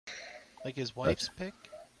Like his That's wife's pic?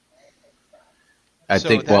 I So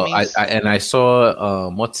think. that Well, means I saw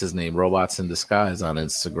what's his name, Robots in Disguise on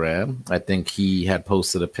Instagram. I think he had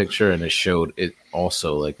posted a picture and it showed it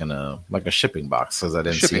also like in a shipping box because I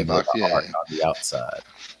A didn't see shipping the box, art yeah, on the outside.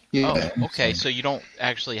 oh, yeah. okay, So so you don't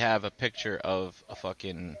actually have a picture of a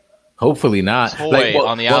fucking hopefully not. Like toy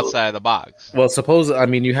on the outside of the box. suppose I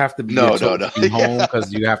mean you have to be you're No, no, told no. to be home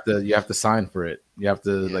because you have to sign for it. You have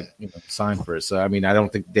to Yeah, sign for it. So I mean I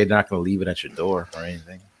don't think they're not going to leave it at your door or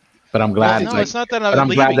anything. But I'm Well, glad no, he, it's not that I'm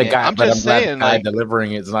leaving it. I'm just the saying, guy like,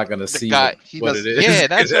 delivering it is not going to the see what guy. he what it does. is. Yeah,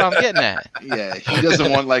 that's what I'm getting at. Yeah, he doesn't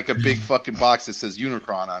want like a big fucking box that says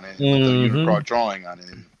Unicron on it with the hmm Unicron drawing on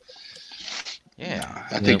it. Yeah,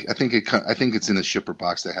 Nah, Yep. I think it's in a shipper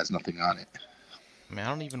box that has nothing on it. I mean, I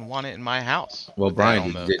don't even want it in my house Well, with that Brian,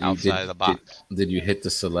 on the outside of the did box. did you hit the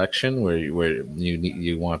selection where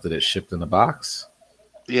you wanted it shipped in a box?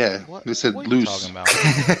 Yeah, What? it said What are you talking loose. about?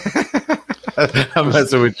 I'm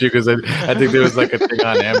messing with you because I think there was like a thing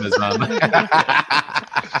on Amazon.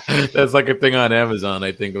 That's like a thing on Amazon.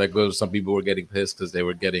 I think like some people were getting pissed because they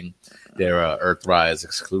were getting their Earthrise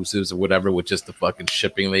exclusives or whatever with just the fucking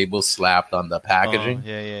shipping label slapped on the Oh, packaging.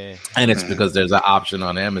 yeah, yeah, And it's because there's an option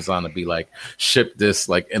on Amazon to be like ship this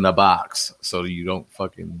like in a box so you don't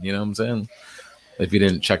fucking you know what I'm saying. If you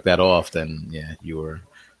didn't check that off, then yeah, you were,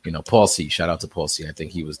 Paul C. Shout out to Paul C. I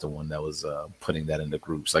think he was the one that was putting that in the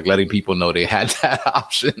groups, like letting people know they had that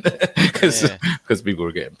option because yeah. people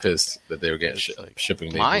were getting pissed that they were getting It's like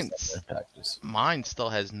shipping labels on mine's their packages. mine still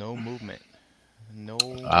has no movement. No.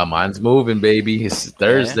 Mine's moving, baby. It's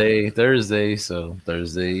Yeah. Thursday, so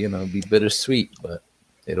Thursday, be bittersweet, but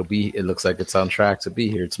it looks like it's on track to be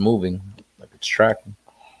here. It's moving, like it's tracking.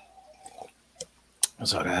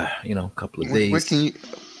 So I got, a couple of Where days. can you?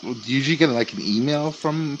 Do you usually get like an email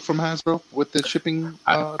from Hasbro with the shipping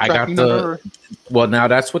I got tracking number? well, now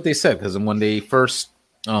that's what they said because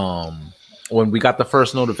when we got the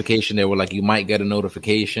first notification, they were like, you might get a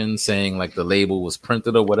notification saying like the label was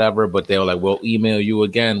printed or whatever, but they were like, we'll email you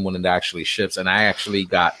again when it actually ships. And I actually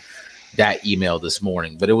got that email this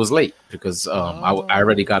morning, but it was late because I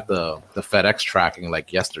already got the FedEx tracking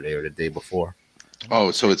like yesterday or the day before.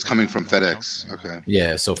 Oh, so it's coming from FedEx. Okay.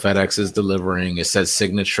 Yeah, so FedEx is delivering. It says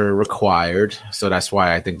signature required, so that's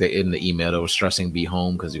why I think they in the email they were stressing be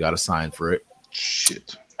home because you got to sign for it.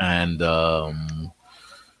 Shit. And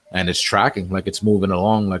it's tracking like it's moving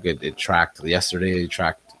along. Like it tracked yesterday, it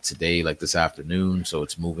tracked today, like this afternoon. So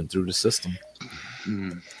it's moving through the system.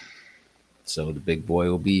 Mm. So the big boy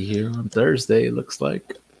will be here on Thursday. It looks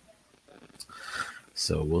like.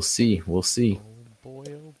 So we'll see. We'll see. Oh boy!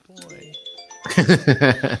 Oh boy!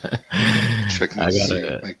 Checking I to see,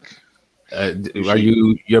 gotta. like,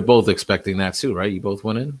 You're both expecting that too, right? You both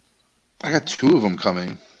went in. I got two of them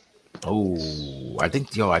coming. Oh, I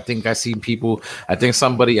think I seen people. I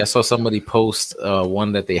saw somebody post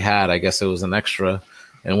one that they had. I guess it was an extra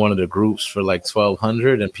in one of the groups for like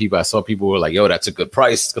 1,200, and I saw people were like, "Yo, that's a good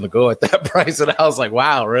price. It's gonna go at that price." And I was like,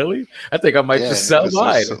 "Wow, really? I think I might just sell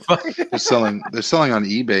mine." They're selling on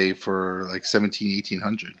eBay for like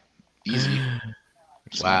 1,700, 1,800. Easy.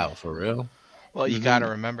 Wow, for real? Well, you Mhm. got to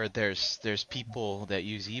remember, there's people that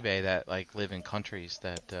use eBay that like live in countries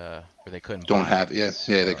that where they couldn't Don't buy have it. they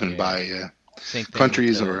So, couldn't buy it. Yeah, Same thing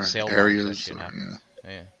countries with the or sailboats. That areas. shit Or, happens.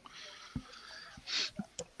 Yeah.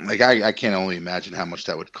 Like I can't only imagine how much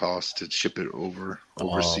that would cost to ship it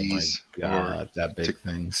overseas. Oh my god, that big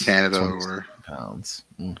thing, Canada 20 or pounds.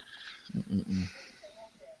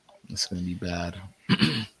 It's gonna be bad.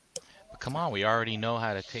 But come on, we already know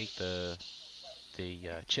how to take the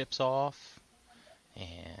chips off,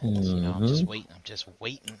 and I'm just waiting. I'm just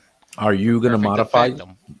waiting. Are you gonna Perfect modify? effect.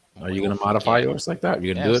 Are you gonna modify yours like that?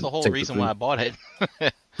 You're Yeah, gonna that's do the it. whole Take reason why I bought it.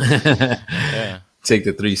 Yeah. Take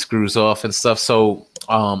the 3 screws off and stuff. So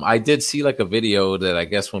I did see like a video that I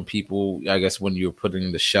guess when you're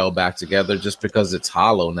putting the shell back together, just because it's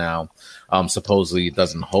hollow now, supposedly it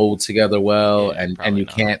doesn't hold together well, Yeah, and you probably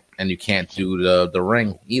not. can't do the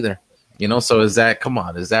ring either. So is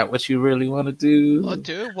that what you really want to do? Well,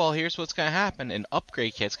 dude, here's what's gonna happen. An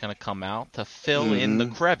upgrade kit's gonna come out to fill in the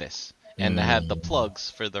Mhm. crevice and to have the Mm,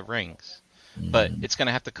 plugs for the rings. But it's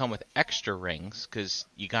gonna have to come with extra rings because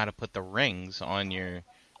you got to put the rings on your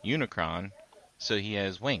Unicron so he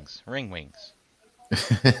has ring wings.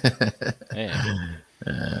 Yeah.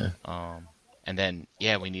 And then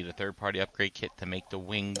we need a third-party upgrade kit to make the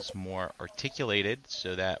wings more articulated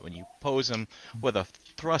so that when you pose them with a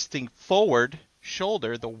thrusting forward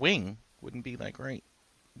shoulder, the wing wouldn't be like right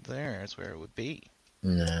there. That's where it would be.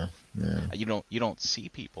 yeah, yeah. You don't see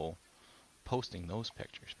people posting those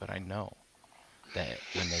pictures, but I know. that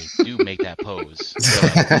when they do make that pose, they're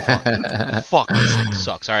like, fuck, this thing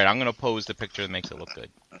sucks. All right, I'm gonna pose the picture that makes it look good.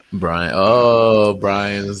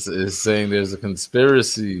 Brian is saying there's a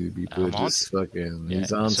conspiracy. People I'm on just fucking. Yeah.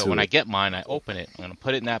 He's on So to when it. I get mine, I open it. I'm gonna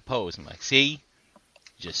put it in that pose. I'm like, see,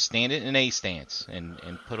 just stand it in A stance and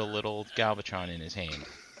put a little Galvatron in his hand.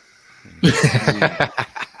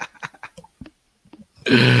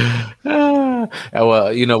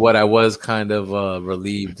 Well, you know what? I was kind of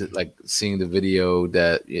relieved, like seeing the video,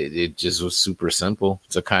 that it just was super simple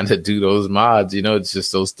to kind of do those mods. You know, it's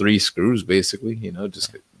just those 3 screws, basically. You know,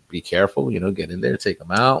 just be careful. You know, get in there, take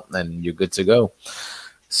them out, and you're good to go.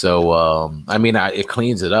 So, I mean, it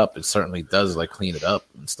cleans it up. It certainly does, like, clean it up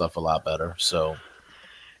and stuff a lot better. So,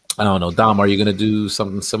 I don't know, Dom. Are you gonna do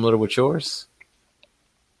something similar with yours?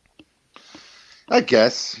 I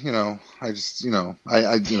guess, I just,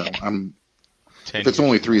 I'm. If it's years.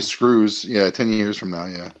 only 3 screws, 10 years from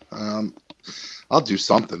now, I'll do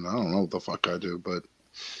something. I don't know what the fuck I do, but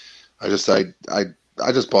I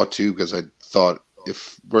just bought 2 because I thought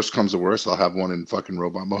if worst comes to worst, I'll have one in fucking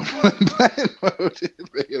robot mode, one in planet mode.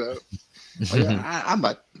 I'm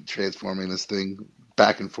not transforming this thing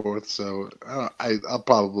back and forth, so I'll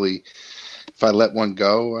probably. If I let one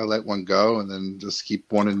go, I let one go, and then just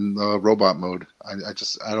keep one in robot mode. I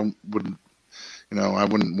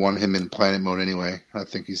wouldn't want him in planet mode anyway. I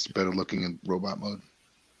think he's better looking in robot mode.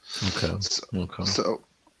 Okay. So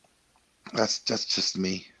that's just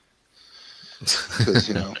me.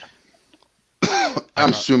 Because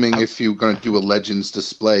I'm assuming if you're going to do a Legends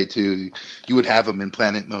display too, you would have him in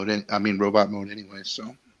planet mode. Robot mode anyway.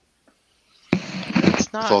 So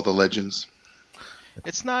it's not with all the Legends.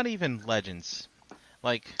 It's not even Legends.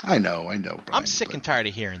 Like I know. Brian, I'm sick and tired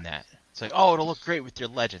of hearing that. It's like, oh, it'll look great with your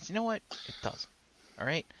Legends. You know what? It doesn't. All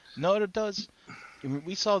right. No, it does.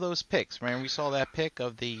 We saw those pics, right? We saw that pic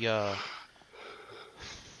of the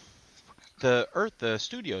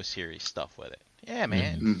Studio Series stuff with it. Yeah,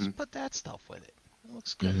 man. Mm-hmm. Just put that stuff with it. It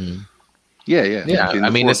looks good. Mm-hmm. Yeah. I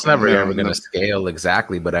mean, it's never ever going to scale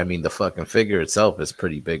exactly, but I mean, the fucking figure itself is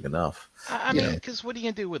pretty big enough. I mean, because what are you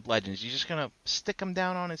going to do with Legends? You're just going to stick him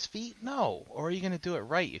down on his feet? No. Or are you going to do it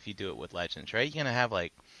right if you do it with Legends, right? You're going to have,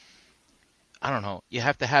 like, I don't know. You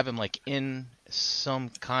have to have him, like, in some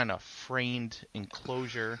kind of framed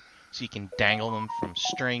enclosure so you can dangle them from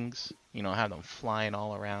strings, have them flying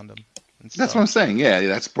all around him. That's what I'm saying. Yeah,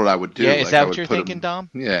 that's what I would do. Yeah, is that what you're thinking, Dom?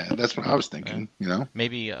 Yeah, that's what I was thinking.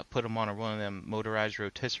 Maybe put him on one of them motorized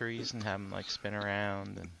rotisseries and have him like spin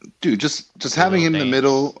around. And dude, just having him in the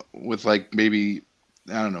middle with like maybe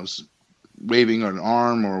I don't know, waving an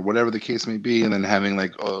arm or whatever the case may be, and then having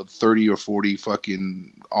like 30 or 40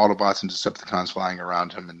 fucking Autobots and Decepticons flying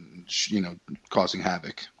around him and causing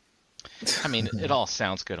havoc. I mean, it all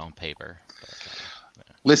sounds good on paper. But,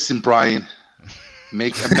 Listen, Brian.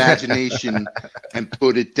 Make imagination and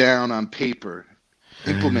put it down on paper.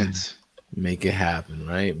 Implement. Make it happen,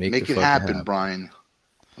 right? Make it happen, Brian.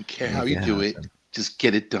 I don't care how you do it. Just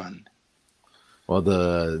get it done. Well,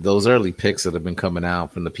 those early pics that have been coming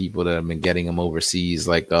out from the people that have been getting him overseas,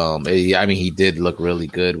 like he did look really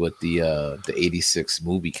good with the '86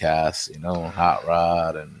 movie cast, Hot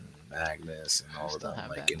Rod and Magnus and all of them.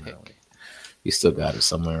 Like, you still got it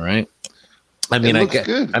somewhere, right? I mean,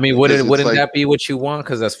 good. I mean, wouldn't that be what you want?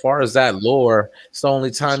 Because as far as that lore, it's the only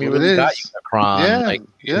time you really got Unicron,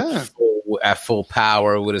 at full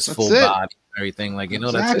power with his full body and everything. Like,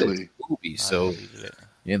 exactly. That's it. It's a movie, so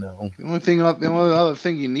The only other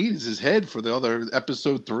thing you need is his head for the other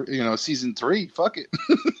episode 3. Season 3. Fuck it.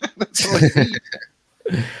 That's all you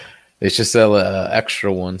need. They should sell an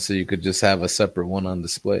extra one so you could just have a separate one on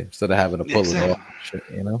display instead of having to pull it off.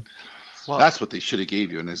 Well, that's what they should have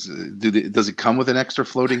gave you. And does it come with an extra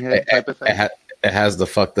floating head type of thing? It has the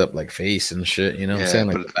fucked up like face and shit. You know what I'm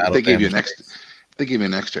saying? Like but they gave you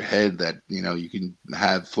an extra head that you can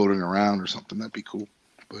have floating around or something. That'd be cool.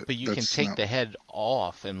 But you can take the head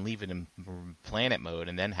off and leave it in planet mode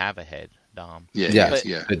and then have a head, Dom. Yeah.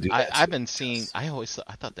 I've been seeing. I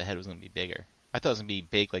thought the head was gonna be bigger. I thought it was going to be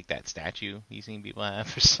big like that statue you seen people have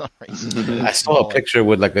for some reason. I saw a picture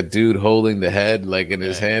with like a dude holding the head like in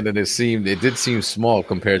his hand, and it did seem small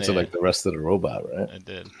compared to like the rest of the robot, right? It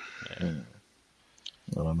did. Yeah.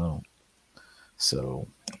 I don't know. So,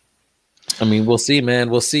 I mean, we'll see, man.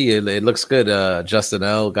 We'll see. It looks good. Justin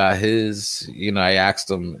L got his. I asked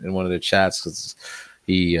him in one of the chats because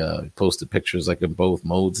he posted pictures like in both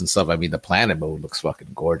modes and stuff. I mean, the planet mode looks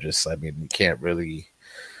fucking gorgeous. I mean, you can't really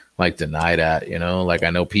deny that, like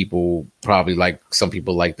I know some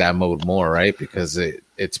people like that mode more, right? Because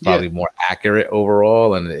it's probably more accurate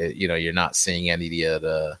overall, and you're not seeing any of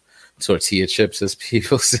the tortilla chips, as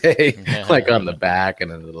people say, like on the back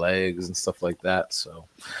and in the legs and stuff like that. So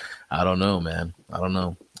I don't know, man. I don't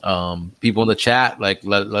know. People in the chat, like,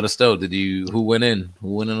 let us know. Who went in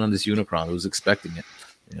on this Unicron? Who's expecting it?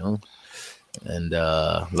 You know, and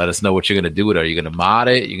let us know what you're gonna do with it. Are you gonna mod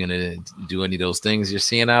it? You're gonna do any of those things you're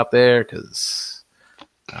seeing out there? Because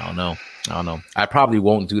I don't know. I probably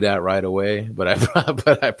won't do that right away, but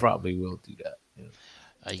I probably will do that.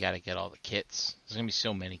 You got to get all the kits. There's gonna be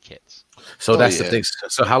so many kits. So that's the thing.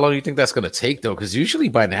 So how long do you think that's gonna take though? Because usually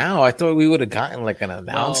by now, I thought we would have gotten like an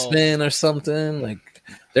announcement or something. Like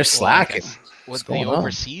they're slacking. With the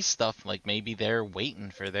overseas stuff, like maybe they're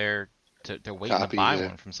waiting for they're waiting to buy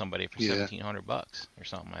one from somebody for $1,700 or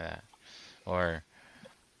something like that, or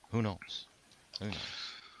who knows?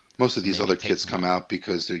 Most of these other kits come out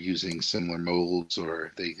because they're using similar molds,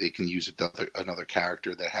 or they can use another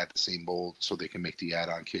character that had the same mold, so they can make the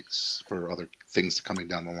add-on kits for other things coming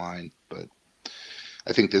down the line. But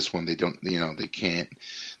I think this one, they don't, they can't.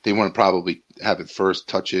 They want to probably have it first,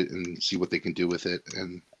 touch it, and see what they can do with it,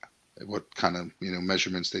 and what kind of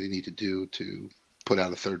measurements they need to do to put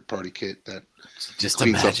out a third-party kit that just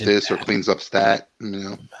cleans up this or cleans up that.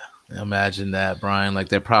 Imagine that, Brian. Like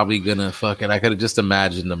they're probably gonna I could have just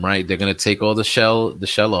imagined them, right? They're gonna take all the shell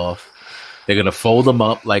off. They're gonna fold them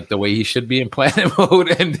up like the way he should be in planet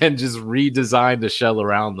mode, and then just redesign the shell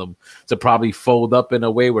around them to probably fold up in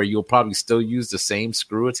a way where you'll probably still use the same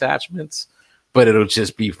screw attachments, but it'll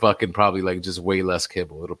just be fucking probably like just way less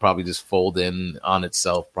kibble. It'll probably just fold in on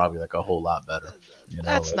itself, probably like a whole lot better.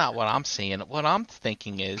 That's not what I'm seeing. What I'm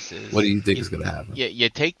thinking is what do you think is gonna happen? You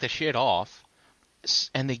take the shit off,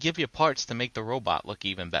 and they give you parts to make the robot look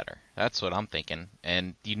even better. That's what I'm thinking.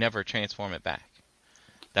 And you never transform it back.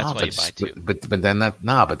 That's why you buy two. But then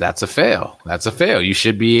but that's a fail. That's a fail. You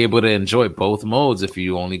should be able to enjoy both modes if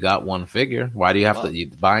you only got one figure. Why do you have to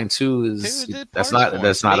buying two? That's not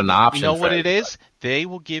an option. You know what it is? They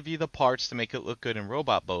will give you the parts to make it look good in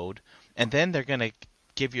robot mode, and then they're gonna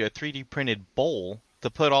give you a 3D printed bowl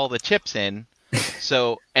to put all the chips in.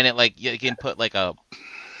 And it you can put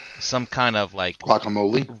some kind of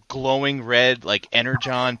guacamole, glowing red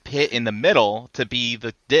energon pit in the middle to be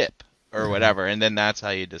the dip or whatever, and then that's how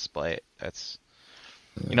you display it. That's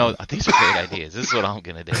these are great ideas. This is what I'm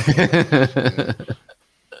gonna do.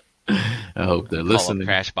 I hope they're listening.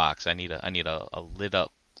 Crashbox. I need a lit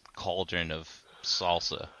up cauldron of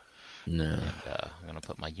salsa. No, and, I'm gonna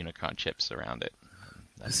put my Unicron chips around it.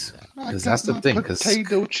 That's the thing,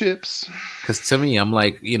 potato chips. Because to me, I'm what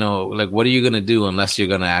are you gonna do unless you're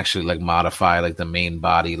gonna actually modify the main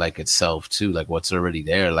body itself too, what's already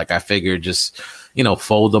there? I figured just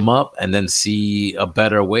fold them up and then see a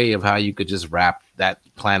better way of how you could just wrap that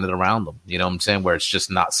planet around them. You know what I'm saying? Where it's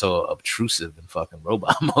just not so obtrusive in fucking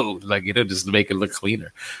robot mode. Just make it look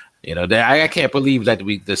cleaner. I can't believe that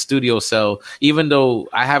the studio cell, even though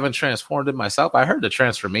I haven't transformed it myself, I heard the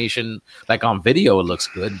transformation, on video, it looks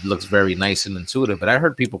good. It looks very nice and intuitive, but I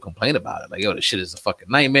heard people complain about it. Yo, this shit is a fucking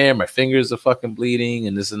nightmare. My fingers are fucking bleeding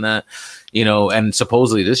and this and that, and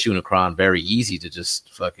supposedly this Unicron, very easy to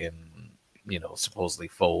just fucking, supposedly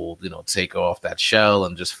fold, take off that shell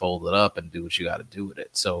and just fold it up and do what you got to do with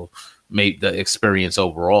it. So make the experience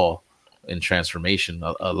overall in transformation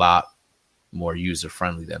a lot more user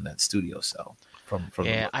friendly than that studio cell.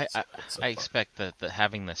 I expect that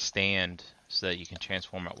having the stand so that you can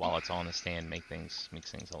transform it while it's on the stand makes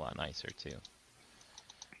things a lot nicer too.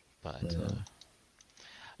 But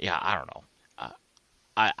I don't know.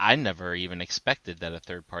 I never even expected that a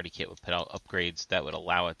third party kit would put out upgrades that would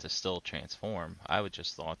allow it to still transform. I would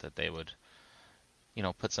just thought that they would,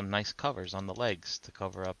 put some nice covers on the legs to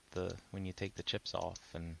cover up when you take the chips off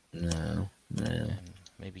and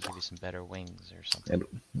maybe give you some better wings or something.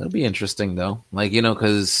 It'll be interesting though.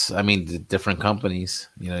 Because the different companies,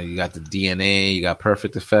 you got the DNA, you got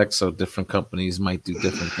Perfect Effects, so different companies might do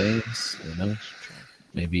different things,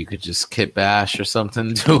 Maybe you could just kit bash or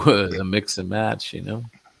something, do a mix and match,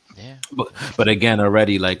 Yeah. But again,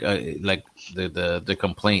 already the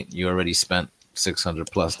complaint, you already spent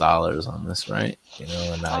 $600+ on this, right?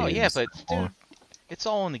 And now but dude, it's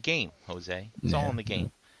all in the game, Jose. It's all in the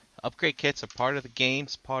game. Upgrade kits are part of the game,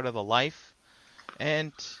 it's part of the life,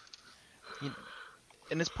 and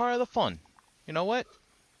it's part of the fun. You know what?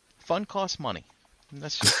 Fun costs money. And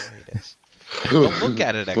that's just the way it is. Don't look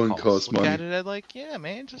at it at fun cost. Costs look money. at it at yeah,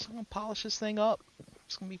 man, just gonna polish this thing up.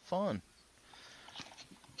 It's gonna be fun.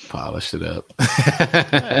 Polish it up.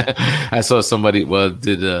 I saw somebody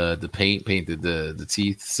did the painted the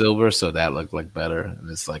teeth silver, so that looked better. And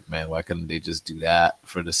it's man, why couldn't they just do that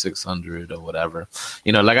for the 600 or whatever?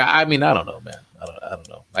 I don't know, man. I don't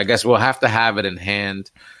know. I guess we'll have to have it in hand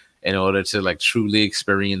in order to like truly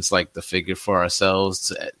experience like the figure for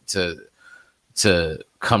ourselves to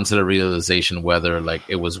come to the realization whether like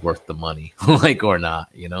it was worth the money like or not,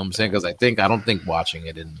 you know what I'm saying? Because I don't think watching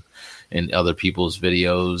it in other people's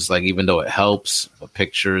videos, like even though it helps with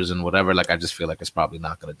pictures and whatever, like I just feel like it's probably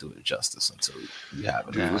not going to do it justice until you have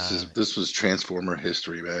it. Dude, this was Transformer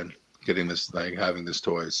history, man. Getting this, like having this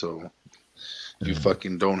toy. So if you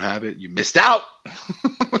fucking don't have it, you missed out.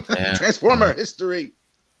 Transformer history.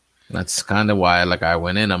 That's kind of why, like, I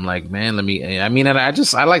went in. I'm like, man, let me. I mean, and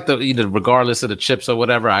I like the either regardless of the chips or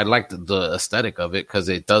whatever. I like the aesthetic of it because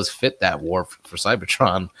it does fit that war for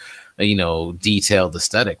Cybertron, you know, detailed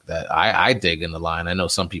aesthetic that I dig in the line. I know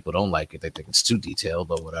some people don't like it; they think it's too detailed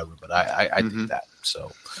or whatever. But I dig that.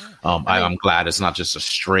 So, I'm glad it's not just a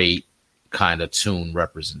straight kind of tune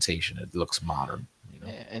representation. It looks modern. You know?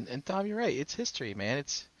 And Tom, you're right. It's history, man.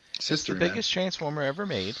 It's history, the biggest Transformer ever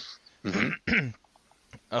made.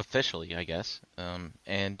 Officially, I guess. You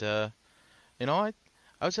know,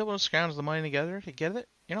 I was able to scrounge the money together to get it.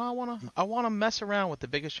 You know, I wanna mess around with the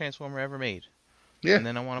biggest Transformer ever made. Yeah. And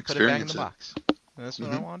then I want to put it back in the box. And that's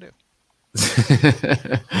what I want to do.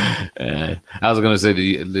 I was gonna say,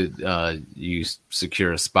 do you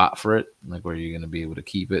secure a spot for it, like where you're gonna be able to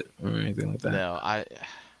keep it or anything like that? No, I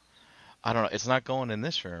don't know. It's not going in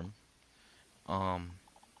this room.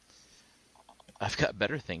 I've got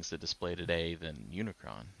better things to display today than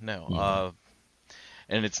Unicron. No,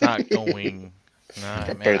 and it's not going.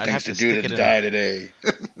 Man, better things to do than die today.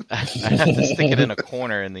 I'd have to stick it in a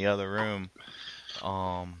corner in the other room.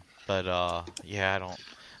 Yeah, I don't.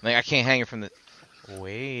 Like, I can't hang it from the.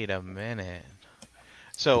 Wait a minute.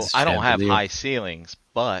 So I don't have high ceilings,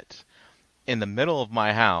 but in the middle of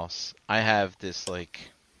my house, I have this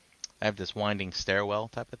winding stairwell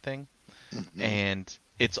type of thing, and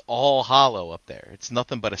it's all hollow up there. It's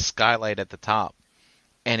nothing but a skylight at the top.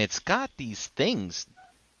 And it's got these things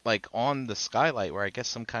like on the skylight where I guess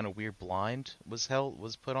some kind of weird blind was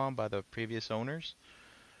put on by the previous owners.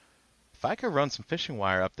 If I could run some fishing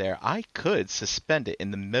wire up there, I could suspend it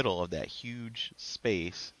in the middle of that huge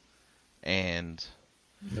space.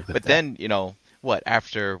 But then, you know,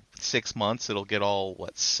 after 6 months it'll get all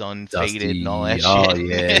sun Dusty, faded and all that shit. Oh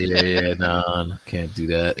yeah. No, can't do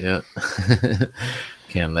that. Yeah.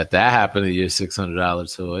 Can't let that happen to your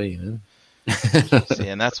 $600 toy, you know? See,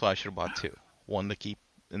 and that's why I should have bought two. One to keep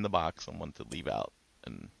in the box and one to leave out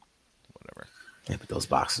and whatever. Yeah, but those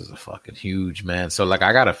boxes are fucking huge, man. So, like,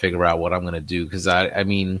 I got to figure out what I'm going to do because, I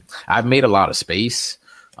mean, I've made a lot of space,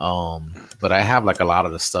 but I have, like, a lot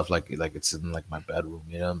of the stuff, like it's in, like, my bedroom,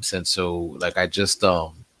 you know what I'm saying? So, like, I just,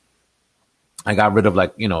 I got rid of,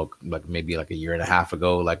 like, you know, like maybe like a year and a half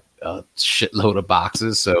ago, like a shitload of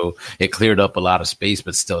boxes. So it cleared up a lot of space,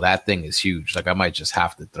 but still that thing is huge. Like I might just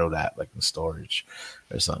have to throw that like in storage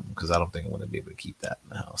or something because I don't think I'm going to be able to keep that in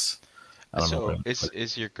the house. I don't know.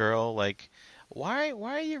 Is your girl like, why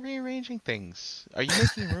are you rearranging things? Are you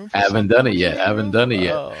making room for I haven't done it yet.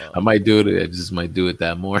 Oh. I might do it. I just might do it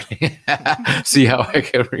that morning. See how I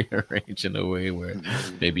can rearrange in a way where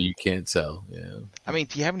maybe you can't tell. Yeah. I mean,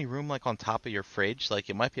 do you have any room like on top of your fridge? Like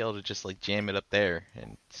you might be able to just like jam it up there.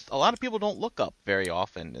 And a lot of people don't look up very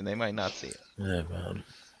often, and they might not see it. Yeah, man.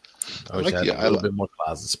 I wish I had a little bit more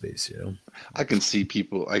closet space, you know. I can see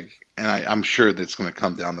people I'm sure that's going to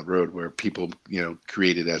come down the road where people, you know,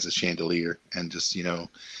 create it as a chandelier and just, you know,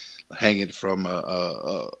 hang it from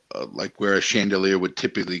like where a chandelier would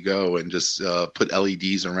typically go and just put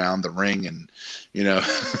LEDs around the ring and, you know,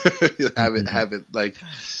 have it like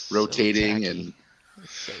rotating and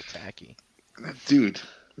it's so tacky. Dude,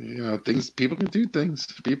 you know, people can do things.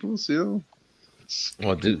 People still.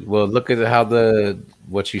 Well, look at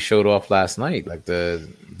what you showed off last night, like the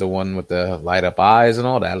one with the light up eyes and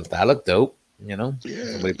all that. That looked dope, you know.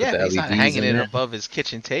 Yeah, he's not hanging it above his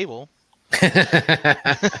kitchen table.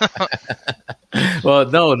 Well,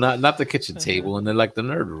 no, not the kitchen table, and then like the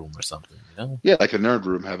nerd room or something, you know. Yeah, like a nerd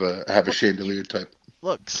room have a chandelier type.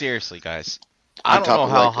 Look, seriously, guys, I don't know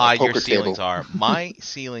how high your ceilings are. My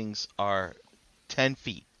ceilings are 10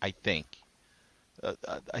 feet, I think.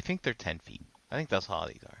 I think they're 10 feet. I think that's how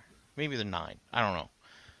these are. Maybe they're 9. I don't know.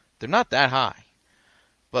 They're not that high.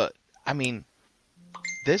 But, I mean,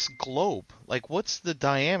 this globe, like, what's the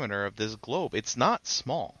diameter of this globe? It's not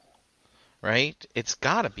small, right? It's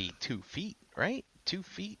got to be 2 feet, right? 2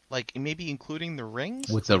 feet, like, maybe including the rings?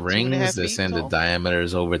 With the rings, they're saying the diameter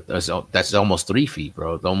is over, that's almost 3 feet,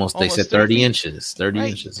 bro. They said 30 feet. Inches. 30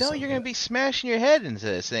 right. inches. No, you're going to be smashing your head into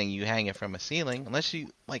this thing. You hang it from a ceiling, unless you,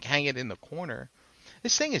 like, hang it in the corner.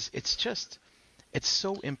 This thing it's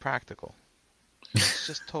so impractical. It's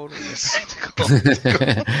just totally impractical.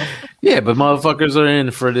 Yeah, but motherfuckers are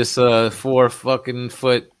in for this 4 fucking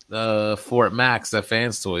foot Fort Max that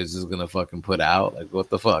Fans Toys is gonna fucking put out. Like, what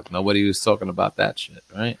the fuck? Nobody was talking about that shit,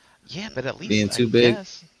 right? Yeah, but at Being least I too big.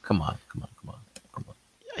 guess. Come on, come on, come on, come on.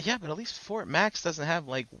 Yeah, but at least Fort Max doesn't have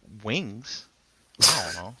like wings. I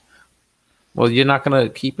don't know. Well, you're not gonna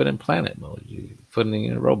keep it in planet mode. You're putting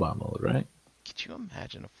it in robot mode, right? Could you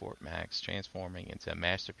imagine a Fort Max transforming into a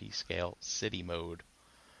masterpiece scale city mode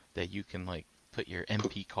that you can like put your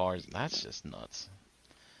MP cars? That's just nuts.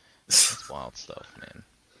 That's wild stuff, man.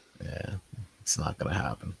 Yeah, it's not gonna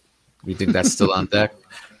happen. You think that's still on deck?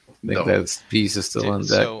 Think No. that piece is still Dude, on deck?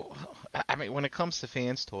 so, I mean, when it comes to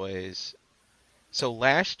Fans Toys, so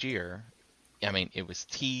last year, I mean, it was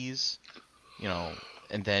tease, you know,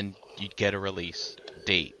 and then you'd get a release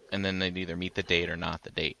date, and then they'd either meet the date or not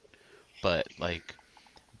the date. But, like,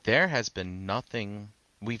 there has been nothing.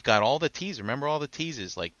 We've got all the teas. Remember all the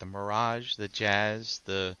teases, like the Mirage, the Jazz,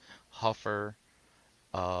 the Huffer.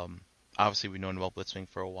 Obviously, we've known about Blitzwing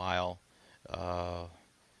for a while. I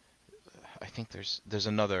think there's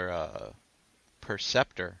another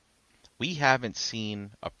Perceptor. We haven't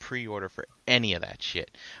seen a pre-order for any of that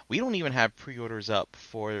shit. We don't even have pre-orders up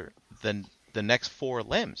for the next 4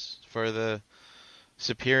 limbs for the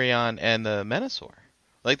Superion and the Menasor.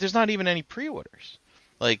 Like, there's not even any pre-orders.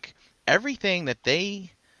 Like, everything that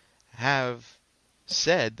they have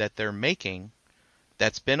said that they're making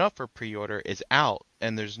that's been up for pre-order is out,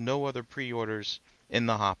 and there's no other pre-orders in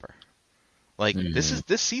the hopper. Like,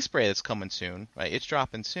 this Sea Spray that's coming soon, right? It's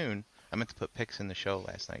dropping soon. I meant to put pics in the show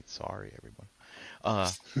last night. Sorry,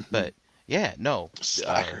 everyone. But yeah, no.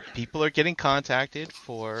 People are getting contacted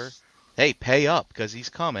for, hey, pay up because he's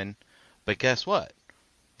coming. But guess what?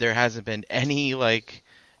 There hasn't been any like,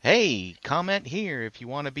 hey, comment here if you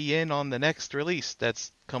want to be in on the next release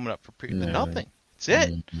that's coming up for pre. Nothing. That's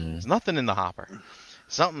it. There's nothing in the hopper.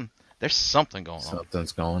 There's something going on.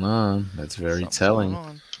 Something's going on. That's very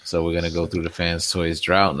telling. So we're gonna go through the Fans Toys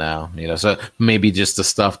drought now. You know, so maybe just the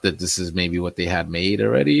stuff that this is maybe what they had made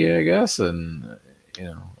already, I guess, and you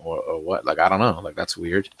know, or what? Like, I don't know. Like, that's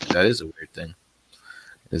weird. That is a weird thing.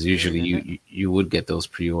 Because usually you would get those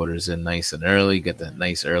pre-orders in nice and early, get that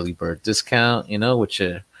nice early bird discount, you know, with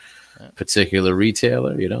your particular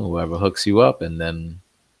retailer, you know, whoever hooks you up, and then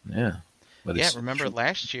yeah. But yeah, remember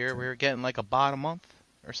last year we were getting like a bot a month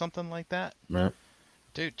or something like that. Right.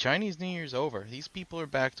 Dude, Chinese New Year's over. These people are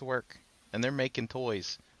back to work, and they're making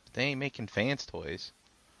toys. But they ain't making Fans Toys.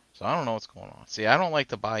 So I don't know what's going on. See, I don't like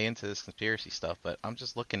to buy into this conspiracy stuff, but I'm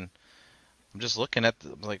just looking at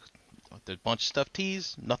like the bunch of stuff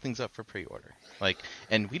teased. Nothing's up for pre-order. Like,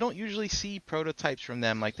 and we don't usually see prototypes from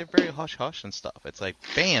them. Like, they're very hush hush and stuff. It's like,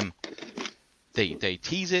 bam, they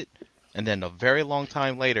tease it, and then a very long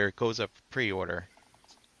time later it goes up for pre-order,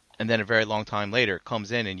 and then a very long time later it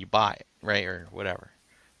comes in and you buy it, right, or whatever.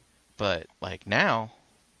 But like now,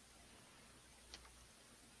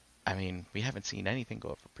 I mean, we haven't seen anything go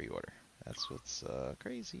up for pre-order. That's what's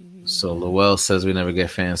crazy. So Lowell says we never get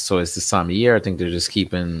Fans Toys this time of year. I think they're just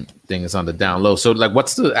keeping things on the down low. So like,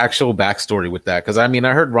 what's the actual backstory with that? Because I mean,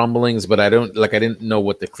 I heard rumblings, but I didn't know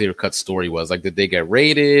what the clear cut story was. Like, did they get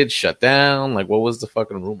raided, shut down? Like, what was the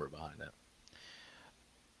fucking rumor behind that?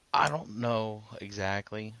 I don't know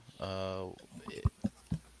exactly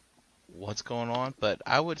what's going on, but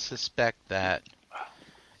I would suspect that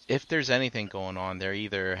if there's anything going on, they're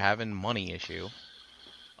either having money issue,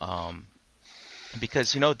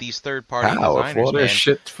 because, you know, these third-party designers, if all their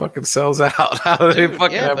shit fucking sells out, how do they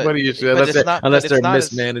fucking have money issue? Unless they're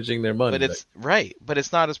mismanaging their money. But it's right, but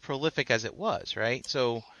it's not as prolific as it was, right?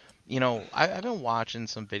 So, you know, I've been watching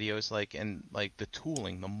some videos like the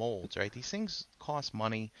tooling, the molds, right? These things cost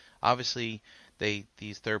money. Obviously,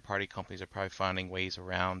 these third-party companies are probably finding ways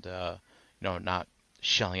around, you know, not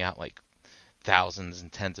shelling out like thousands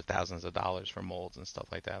and tens of thousands of dollars for molds and stuff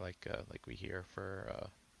like that, like we hear for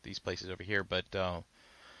these places over here. But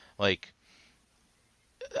like,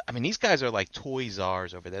 I mean, these guys are like toy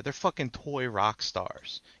czars over there. They're fucking toy rock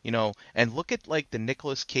stars, you know. And look at like the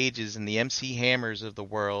Nicolas Cages and the MC Hammers of the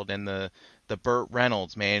world, and the Burt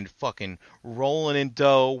Reynolds, man, fucking rolling in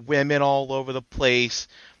dough, women all over the place,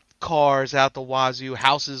 cars out the wazoo,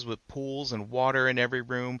 houses with pools and water in every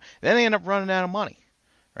room. Then they end up running out of money,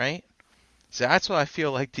 right? So that's what I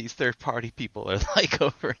feel like these third-party people are like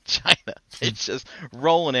over in China. It's just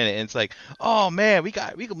rolling in it, and it's like, oh man, we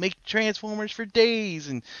can make Transformers for days,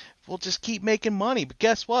 and we'll just keep making money. But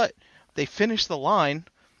guess what? They finish the line.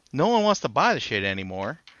 No one wants to buy the shit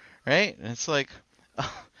anymore, right? And it's like,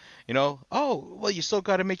 you know, oh well, you still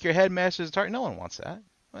got to make your headmasters target. No one wants that.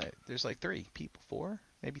 Right? There's like 4.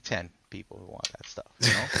 maybe 10 people who want that stuff.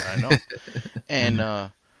 I know.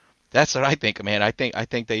 And that's what I think, man. I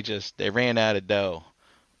think they ran out of dough.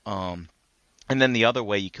 Um, and then the other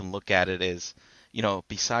way you can look at it is,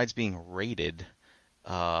 besides being rated,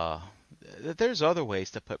 uh, there's other ways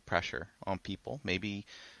to put pressure on people. Maybe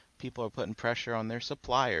people are putting pressure on their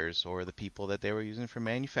suppliers or the people that they were using for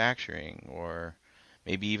manufacturing, or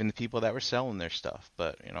maybe even the people that were selling their stuff.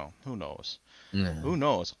 But, who knows? Yeah. Who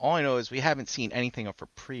knows? All I know is we haven't seen anything up for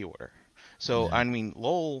pre-order. So, Yeah. I mean,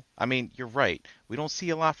 Lowell, you're right. We don't see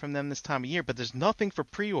a lot from them this time of year, but there's nothing for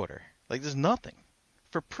pre-order. Like, there's nothing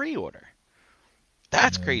for pre-order.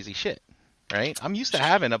 That's Yeah. crazy shit, right? I'm used to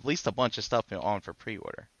having at least a bunch of stuff on for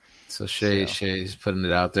pre-order. So Shay's putting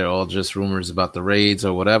it out there, all just rumors about the raids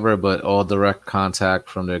or whatever, but all direct contact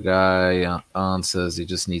from their guy on says he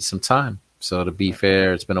just needs some time. So to be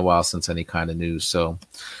fair, it's been a while since any kind of news. So,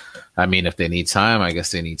 I mean, if they need time, I guess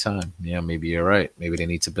they need time. Yeah, maybe you're right. Maybe they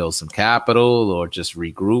need to build some capital or just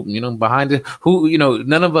regroup, behind it.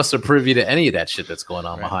 None of us are privy to any of that shit that's going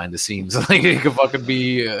on behind the scenes. Like, it could fucking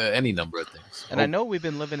be any number of things. And I know we've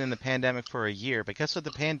been living in the pandemic for a year, but guess what?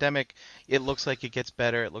 The pandemic, it looks like it gets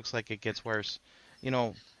better. It looks like it gets worse.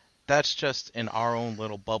 That's just in our own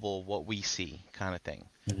little bubble what we see kind of thing.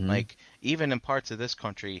 Mhm. Like, even in parts of this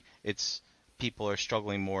country, people are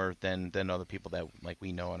struggling more than other people that like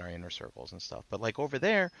we know in our inner circles and stuff. But like over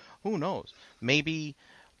there, who knows? Maybe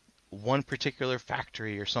one particular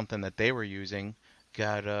factory or something that they were using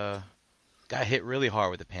got hit really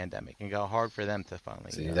hard with the pandemic and got hard for them to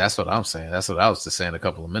finally. See, that's what I'm saying. That's what I was just saying a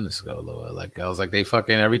couple of minutes ago, Loa. Like, I was like, they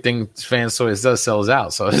fucking everything Fans Toys does sells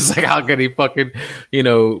out. So it's like, how can he fucking,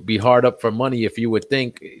 be hard up for money if you would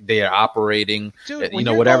think they are operating, Dude, when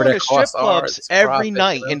whatever you're their going to strip costs are clubs it's every profit,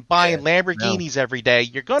 night and buying Lamborghinis every day,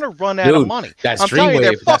 you're gonna run out of Dude, money. that's I'm telling you,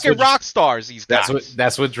 they're Dreamwave. That's fucking what- rock stars. These guys.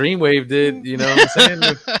 That's what Dreamwave did. You know what I'm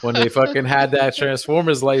saying? When they fucking had that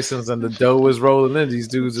Transformers license and the dough was rolling in, these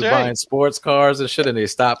dudes That's were right. buying sports cars and shit, and they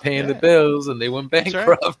stopped paying the bills and they went That's right.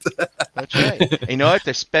 bankrupt. That's right. And you know what?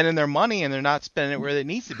 They're spending their money and they're not spending it where it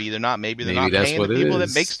needs to be. They're not Maybe not that's paying what the it people that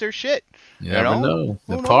is. makes their shit. You never know.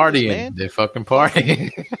 Who They're knows, partying. man? They're fucking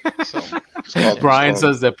partying. So Brian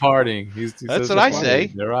says they're partying. He That's says what they're I say.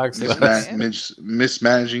 partying. They're rock stars.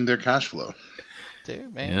 Mismanaging their cash flow.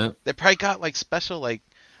 dude, man. Yeah. They probably got like special like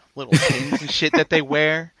little pins and shit that they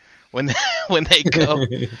wear when they go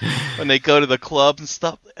to the club and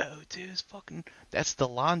stuff. Oh, dude, it's fucking that's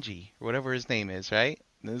Delange or whatever his name is, right?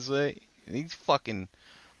 This way, he's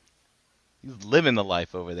living the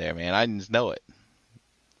life over there, man. I just know it.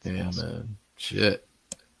 It's Yeah, awesome. man. Shit.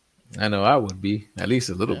 I know I would be, at least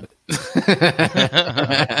a little bit.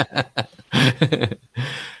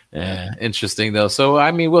 Yeah, interesting though. So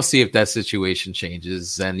I mean, we'll see if that situation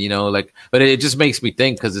changes, and but it just makes me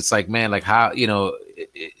think because it's like, man, like how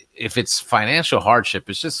if it's financial hardship,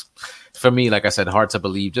 it's just for me, like I said, hard to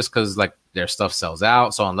believe just because like their stuff sells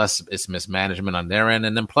out. So unless it's mismanagement on their end,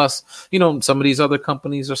 and then plus, some of these other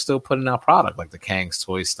companies are still putting out product like the Kang's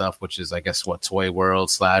Toy stuff, which is I guess what Toy World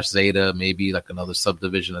 / Zeta, maybe like another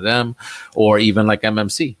subdivision of them, or even like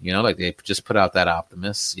MMC. Like they just put out that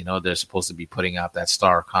Optimus. They're supposed to be putting out that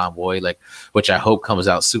Star Convoy, like which I hope comes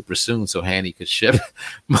out super soon so Handy could ship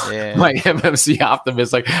my MMC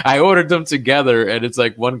Optimus. Like I ordered them together, and it's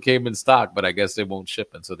like one came in stock, but I guess they won't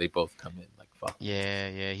ship until they both come in. Like fuck.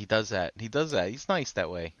 Yeah, he does that. He's nice that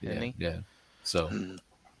way, isn't he? Yeah. So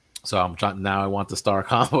I'm trying now. I want the Star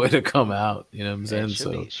Convoy to come out. You know what I'm saying?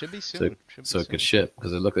 It should be soon. So it could ship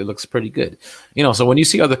because it looks pretty good. So when you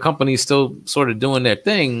see other companies still sort of doing their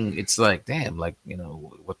thing, it's like, damn, like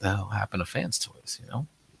what the hell happened to Fans Toys?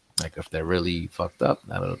 Like if they're really fucked up,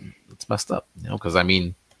 it's messed up. Because I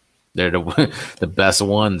mean, they're the best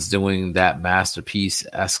ones doing that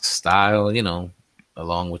masterpiece-esque style.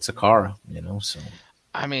 Along with Sakara. So.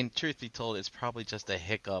 I mean, truth be told, it's probably just a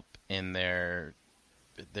hiccup in their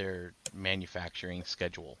manufacturing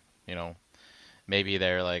schedule. Maybe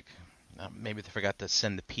they're like, maybe they forgot to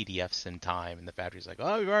send the PDFs in time, and the factory's like,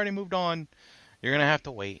 oh, we've already moved on. You're gonna have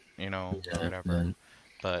to wait, or whatever. Man.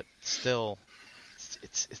 But still,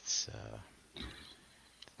 it's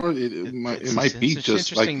Or it might be just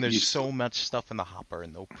interesting. like There's so much stuff in the hopper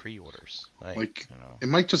and no pre-orders. It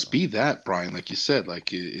might just be that, Brian, like you said,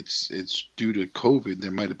 like it's due to COVID. There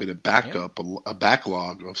might have been a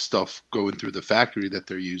backlog of stuff going through the factory that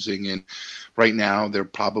they're using, and right now they're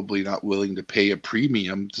probably not willing to pay a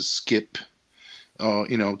premium to skip,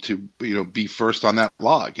 to be first on that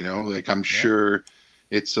log. Like I'm sure.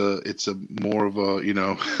 It's a more of a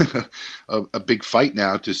a big fight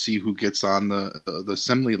now to see who gets on the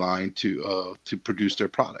assembly line to produce their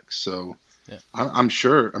products. So I'm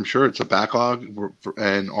sure it's a backlog,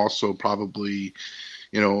 and also probably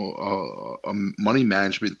a money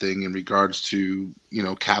management thing in regards to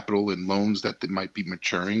capital and loans that they might be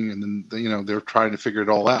maturing, and then they're trying to figure it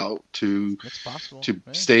all out to It's possible.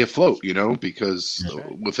 stay afloat. Because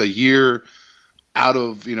right. with a year out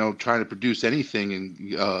of trying to produce anything and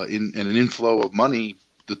in an inflow of money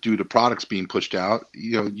due to products being pushed out,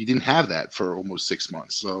 you didn't have that for almost 6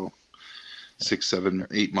 months. So 6, 7,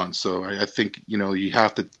 8 months. So I think you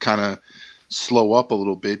have to kind of slow up a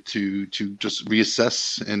little bit to just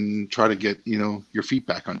reassess and try to get your feet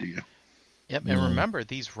back under you. Yep, and remember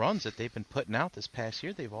these runs that they've been putting out this past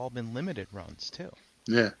year, they've all been limited runs too.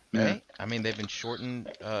 Yeah, right. I mean, they've been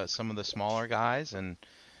shortened some of the smaller guys, and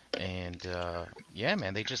yeah,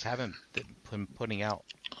 man, they just haven't been putting out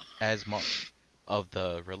as much of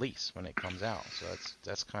the release when it comes out. So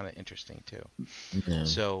that's kind of interesting too. Yeah.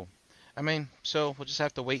 So, I mean, we'll just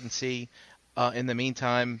have to wait and see. In the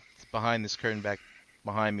meantime, behind this curtain back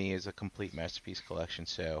behind me is a complete Masterpiece Collection.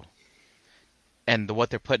 So, and what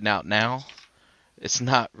they're putting out now, it's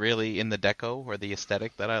not really in the deco or the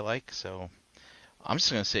aesthetic that I like. So, I'm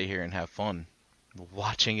just gonna sit here and have fun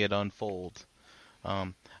watching it unfold.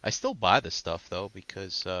 I still buy the stuff though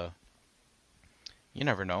because you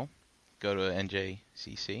never know. Go to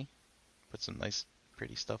NJCC, put some nice,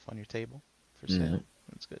 pretty stuff on your table for sale. Yeah.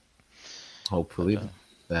 That's good. Hopefully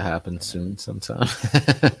that happens soon sometime.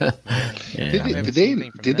 Yeah.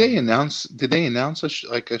 Did they announce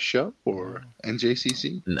a show or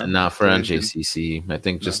NJCC? Not for NJCC. I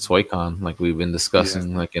think just ToyCon, like we've been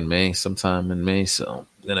discussing, like in May, sometime in May. So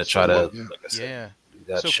I'm gonna try to, like I said, do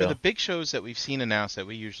that so show. for the big shows that we've seen announced that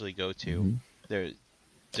we usually go to,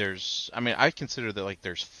 there's, I mean, I consider that like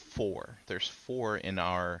there's four. There's four in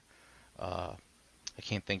our, I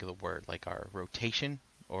can't think of the word, like our rotation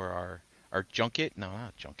or our junket. No,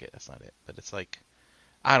 not junket. That's not it. But it's like,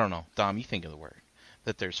 I don't know. Dom, you think of the word.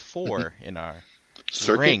 That there's four in our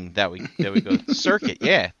ring that we go circuit.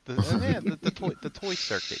 Yeah, the toy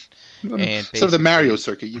circuit. And so the Mario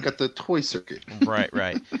circuit, you got the toy circuit.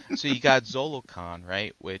 Right. So you got ZoloCon,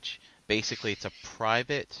 right? Which basically it's a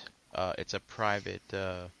private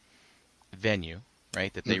venue,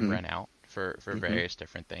 right? That they rent out for various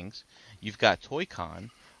different things. You've got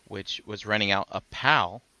ToyCon, which was renting out a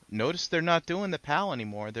PAL. Notice they're not doing the PAL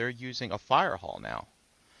anymore. They're using a fire hall now.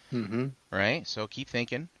 Right? So keep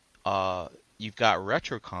thinking. You've got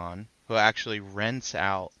RetroCon, who actually rents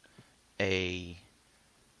out a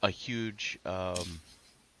huge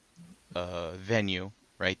venue,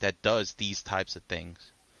 right, that does these types of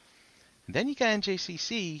things. And then you got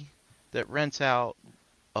NJCC that rents out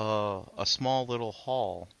a small little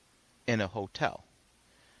hall in a hotel.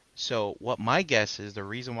 So what my guess is, the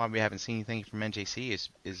reason why we haven't seen anything from NJC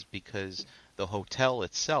is because the hotel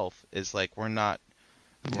itself is like, we're not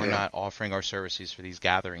offering our services for these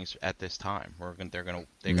gatherings at this time. They're gonna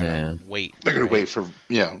wait. They're gonna wait for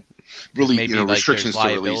really maybe restrictions like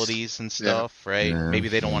to liabilities release and stuff, right? Yeah. Maybe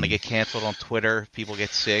they don't want to get canceled on Twitter. People get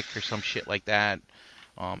sick or some shit like that.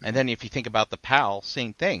 And then if you think about the PAL,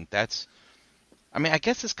 same thing. I mean, I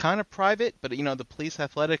guess it's kind of private, but the Police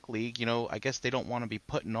Athletic League, I guess they don't want to be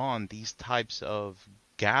putting on these types of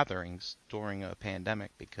gatherings during a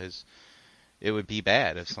pandemic because it would be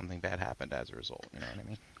bad if something bad happened as a result. You know what I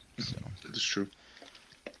mean? So. That's true.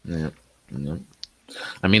 Yeah.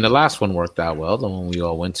 I mean, the last one worked out well, the one we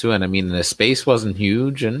all went to, and I mean, the space wasn't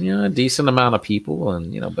huge, and a decent amount of people,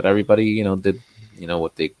 and but everybody, did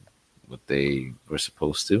what they were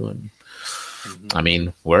supposed to, and I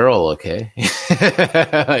mean, we're all okay. So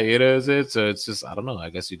it's just, I don't know.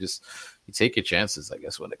 I guess you take your chances, I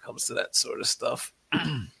guess, when it comes to that sort of stuff.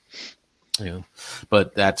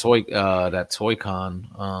 But that ToyCon,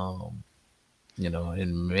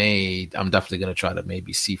 in May, I'm definitely gonna try to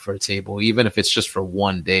maybe see for a table, even if it's just for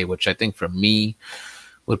one day, which I think for me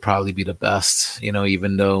would probably be the best.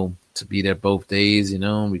 Even though to be there both days, we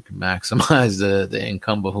can maximize the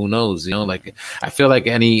income, but who knows? Like I feel like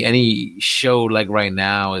any show like right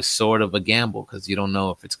now is sort of a gamble because you don't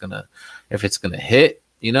know if it's gonna hit,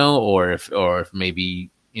 or if maybe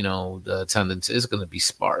the attendance is gonna be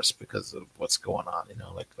sparse because of what's going on.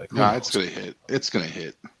 No, it's gonna hit. It's gonna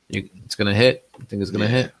hit. It's gonna hit. I think it's gonna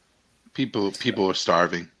hit. People are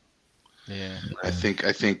starving. Yeah. I think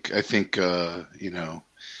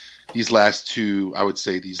these last two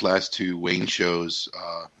Wayne shows,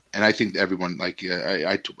 and I think everyone, like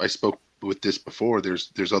I spoke with this before.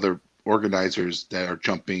 There's other organizers that are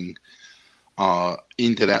jumping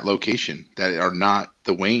into that location that are not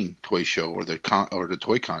the Wayne Toy Show or the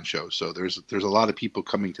ToyCon show. So there's a lot of people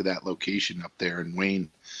coming to that location up there in Wayne,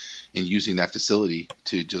 in using that facility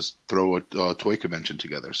to just throw a toy convention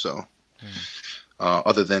together. So,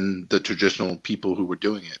 other than the traditional people who were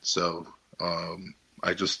doing it, so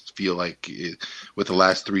I just feel like with the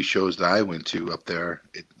last 3 shows that I went to up there,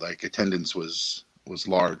 like attendance was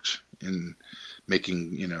large in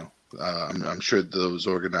making, I'm sure those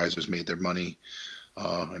organizers made their money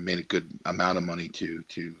and made a good amount of money to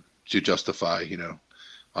justify,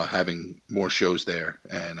 having more shows there.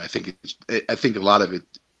 And I think a lot of it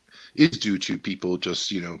is due to people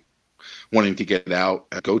just, wanting to get out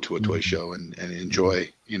and go to a toy show and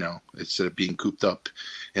enjoy, instead of being cooped up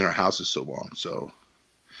in our houses so long. So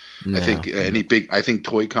I think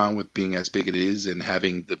ToyCon, with being as big as it is and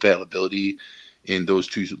having the availability in those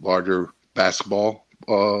 2 larger basketball,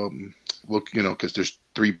 because there's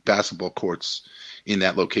 3 basketball courts in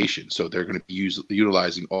that location, so they're going to be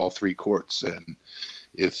utilizing all 3 courts. And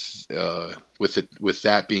if with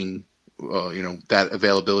that being that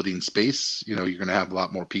availability in space, you're going to have a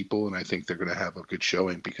lot more people, and I think they're going to have a good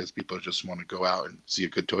showing because people just want to go out and see a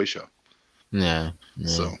good toy show. Yeah.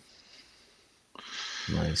 So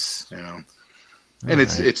nice. And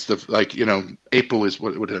it's the, like, April is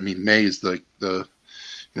what I mean. May is like the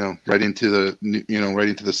right into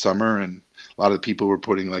the summer, and a lot of people were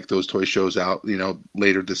putting like those toy shows out,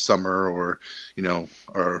 later this summer or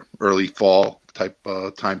early fall type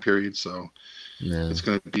time period. So it's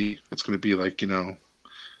gonna be like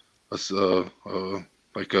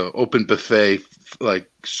like a open buffet like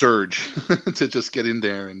surge to just get in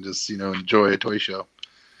there and just enjoy a toy show.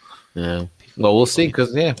 Yeah. Well, we'll see,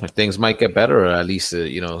 because things might get better, or at least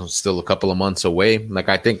still a couple of months away. Like,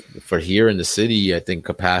 I think for here in the city, I think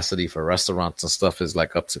capacity for restaurants and stuff is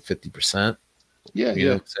like up to 50%.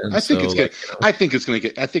 Yeah. I think it's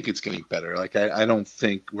getting better. Like, I don't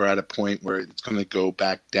think we're at a point where it's going to go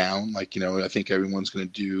back down. Like, I think everyone's going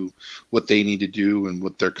to do what they need to do and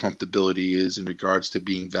what their comfortability is in regards to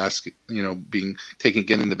getting the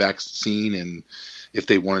vaccine, and if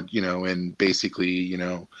they want, and basically,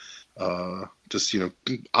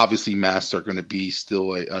 obviously masks are going to be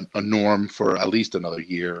still a norm for at least another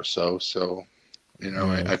year or so. So,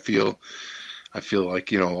 I feel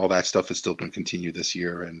like, all that stuff is still going to continue this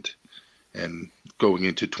year, and going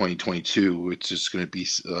into 2022, it's just going to be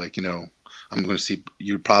like,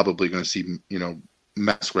 you're probably going to see,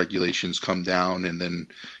 mask regulations come down. And then,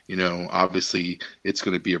 obviously it's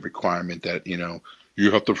going to be a requirement that, you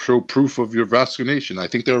have to show proof of your vaccination. I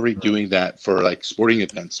think they're already doing that for like sporting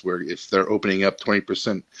events, where if they're opening up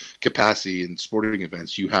 20% capacity in sporting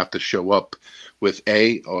events, you have to show up with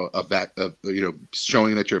showing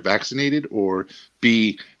that you're vaccinated, or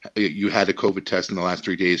B, you had a COVID test in the last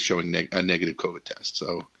 3 days showing a negative COVID test.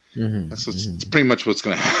 So that's pretty much what's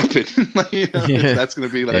going to happen. That's going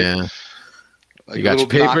to be like. Like, you got your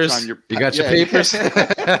papers. You got your papers.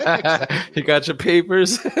 You got your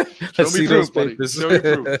papers. Let's see those papers. Show me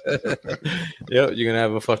proof. Yep, you're gonna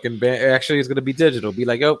have a fucking band. Actually, it's gonna be digital. Be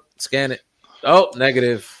like, oh, scan it. Oh,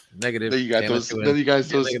 negative. Then you got those. Then you got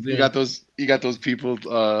those. You got those people.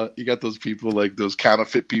 You got those people, like those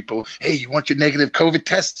counterfeit people. Hey, you want your negative COVID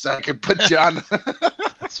test? So I can put you on.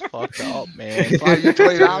 That's fucked up, man.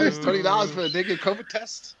 $20 for a negative COVID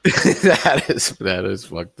test. that is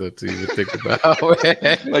fucked up to even think about.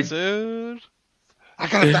 Like, dude, I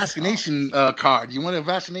got a vaccination card. You want to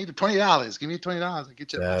vaccinate for $20? Give me $20. I'll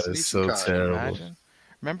get you a vaccination card. That is so terrible. Imagine.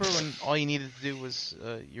 Remember when all you needed to do was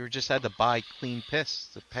you just had to buy clean piss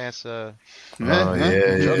to pass a.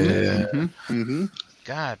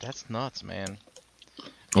 God, that's nuts, man.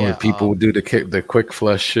 Only people would do the quick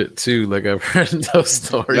flush shit too. Like, I've heard those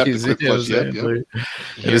stories.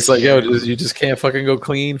 It's like, you just can't fucking go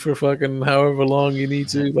clean for fucking however long you need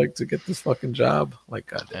to, like, to get this fucking job. Like,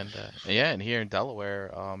 God. And here in Delaware,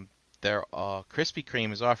 their Krispy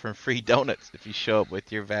Kreme is offering free donuts if you show up with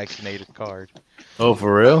your vaccinated card. Oh,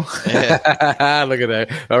 for real? Yeah. Look at that.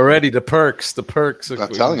 Already the perks. I'm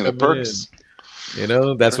telling you, the perks.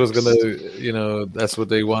 That's what's gonna, that's what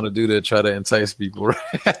they want to do to try to entice people,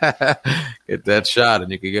 right? Get that shot,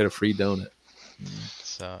 and you can get a free donut.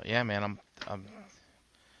 So yeah, man,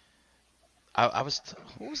 I was,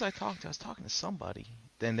 who was I talking to? I was talking to somebody.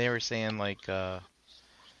 Then they were saying like, I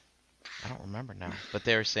don't remember now, but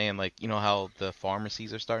they were saying like, how the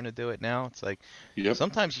pharmacies are starting to do it now. It's like,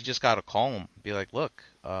 sometimes you just gotta call them, be like, look,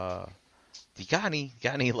 you got any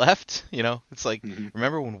left? It's like,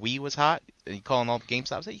 remember when Wii was hot and you calling all the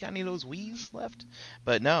GameStop, say, you got any of those Wiis left?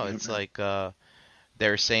 But no, it's like,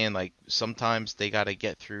 they're saying like sometimes they got to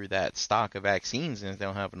get through that stock of vaccines, and if they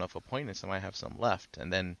don't have enough appointments, they might have some left,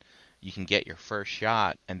 and then you can get your first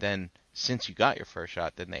shot, and then since you got your first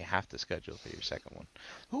shot, then they have to schedule for your second one.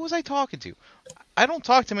 Who was I talking to? I don't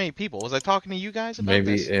talk to many people. Was I talking to you guys about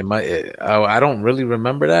Maybe this? it might. I don't really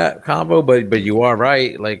remember that combo, but you are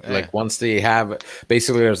right. Like once they have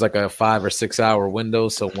basically there's like a 5 or 6 hour window.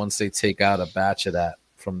 So once they take out a batch of that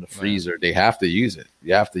from the freezer, they have to use it.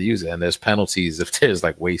 You have to use it, and there's penalties if there's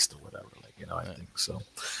like waste or whatever. Like I think so.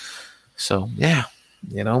 So yeah,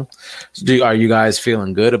 are you guys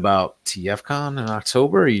feeling good about TFCon in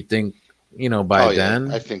October? Or you think by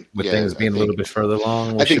then, I think with things being a little bit further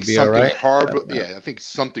along, we I think should be all right. I think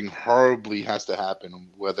something horribly has to happen.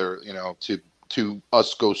 Whether to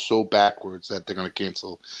us go so backwards that they're going to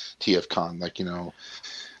cancel TFCon.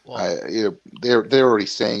 They're already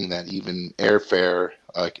saying that even airfare,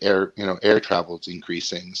 air travel is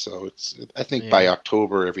increasing. So I think by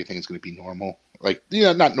October everything's going to be normal.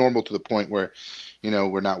 Not normal to the point where,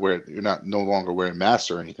 you're not no longer wearing masks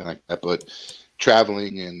or anything like that, but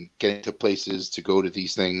traveling and getting to places to go to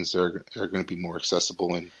these things are going to be more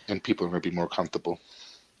accessible and people are going to be more comfortable.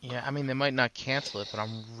 Yeah, I mean, they might not cancel it, but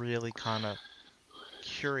I'm really kind of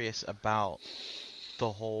curious about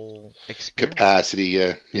the whole experience. Capacity,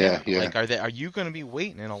 yeah. Like, are you going to be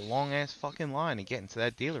waiting in a long ass fucking line to get into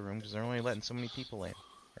that dealer room because they're only letting so many people in,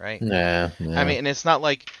 right? Yeah. I mean, and it's not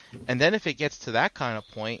like, and then if it gets to that kind of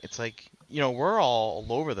point, it's like, we're all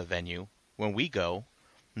over the venue when we go.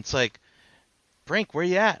 It's like, Brink, where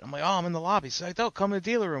you at? I'm like, oh, I'm in the lobby. He's like, oh, come to the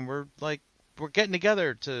dealer room. We're getting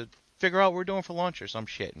together to figure out what we're doing for lunch or some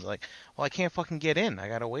shit. And like, well, I can't fucking get in. I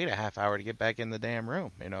gotta wait a half hour to get back in the damn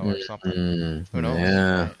room, or something. Who knows?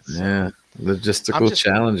 Yeah. Logistical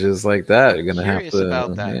challenges like that. You're gonna have to.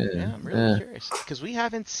 About that. Yeah, I'm really curious because we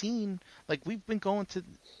haven't seen, like, we've been going to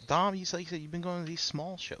Dom. You said you've been going to these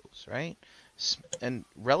small shows, right? And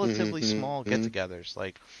relatively small get-togethers.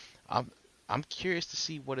 Like, I'm curious to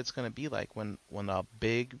see what it's going to be like when a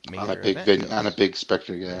big major event on a big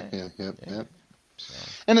spectrum. Yeah. So.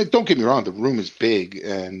 And don't get me wrong, the room is big,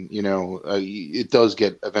 and it does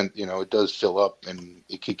get it does fill up, and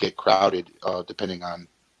it could get crowded depending on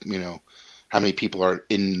how many people are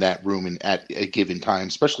in that room and at a given time.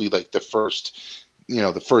 Especially like the first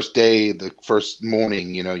day, the first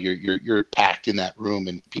morning, you're packed in that room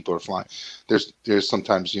and people are flying. There's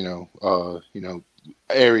sometimes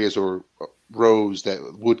areas or rows that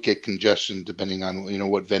would get congestion depending on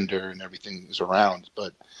what vendor and everything is around,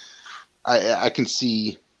 but I can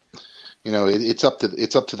see it's up to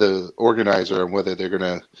the organizer and whether they're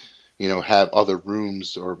gonna have other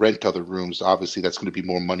rooms or rent other rooms. Obviously that's going to be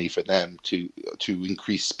more money for them to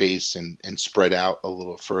increase space and spread out a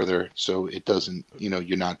little further so it doesn't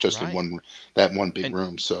you're not just in one big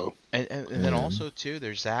room. So and then also too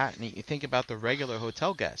there's that, and you think about the regular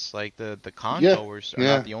hotel guests, like the con-goers are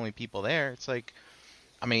not the only people there. It's like,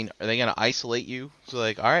 I mean, are they going to isolate you? So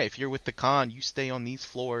like, all right, if you're with the con, you stay on these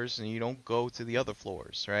floors and you don't go to the other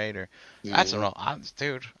floors, right? Or I don't know,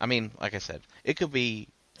 dude. I mean, like I said, it could be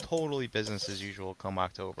totally business as usual come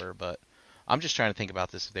October, but I'm just trying to think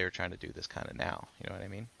about this if they were trying to do this kind of now. You know what I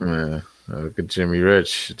mean? Yeah. Look at Jimmy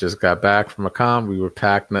Rich. Just got back from a con. We were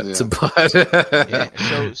packed nuts to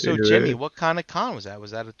butt. So Jimmy, what kind of con was that?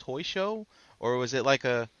 Was that a toy show, or was it like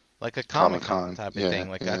a Comic-Con type of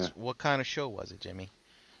thing? Like that's what kind of show was it, Jimmy?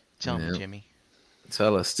 Tell me, Jimmy.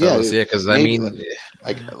 Tell us. Because I mean,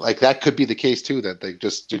 like that could be the case too. That they're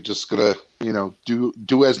just gonna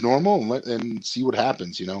do as normal and see what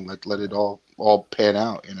happens. Let it all pan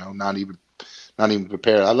out. Not even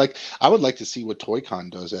prepare. I would like to see what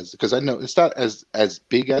ToyCon does, because I know it's not as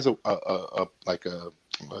big as a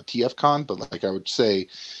TFCon, but like I would say,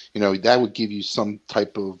 that would give you some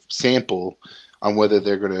type of sample on whether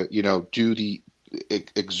they're gonna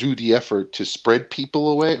exude the effort to spread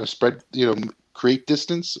people away or create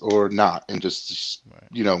distance or not, and just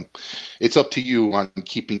it's up to you on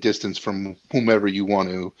keeping distance from whomever you want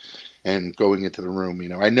to and going into the room.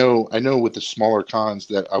 I know with the smaller cons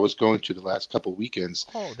that I was going to the last couple of weekends,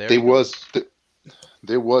 there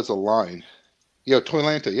was a line.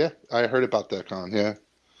 Toylanta, yeah, I heard about that con. Yeah,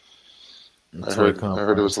 I heard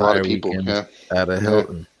there was a lot of people. Yeah, at a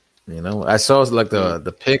Hilton. I saw like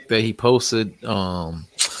the pic that he posted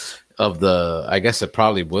of the, I guess it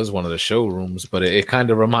probably was one of the showrooms, but it kind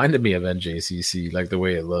of reminded me of NJCC, like the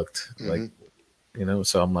way it looked. Like,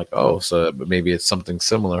 so I'm like, oh, so maybe it's something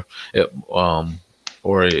similar. Or,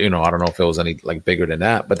 I don't know if it was any like bigger than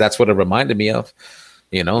that, but that's what it reminded me of.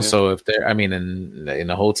 So if they're, I mean, in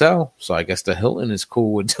a hotel, so I guess the Hilton is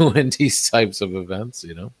cool with doing these types of events,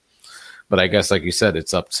 But I guess, like you said,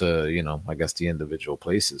 it's up to, I guess the individual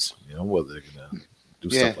places, whether they're going to do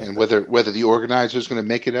Yeah, stuff like and that. whether the organizer is going to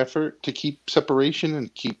make an effort to keep separation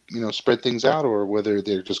and keep spread things out, or whether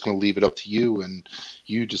they're just going to leave it up to you and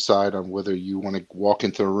you decide on whether you want to walk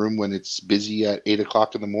into a room when it's busy at 8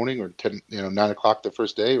 o'clock in the morning or 9 o'clock the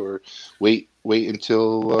first day, or wait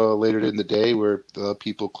until later in the day where the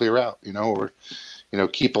people clear out, or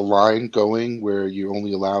keep a line going where you're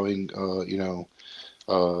only allowing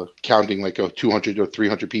counting like 200 or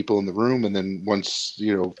 300 people in the room, and then once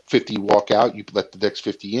 50 walk out, you let the next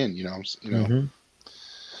 50 in. Hmm.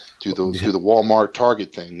 Do the Walmart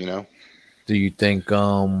Target thing. Do you think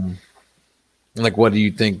like what do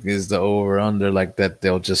you think is the over under, like that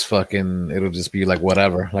they'll just fucking it'll just be like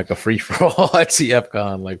whatever, like a free for all at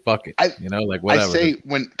TFCon, like fuck it, like whatever. I say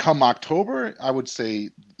when come October, I would say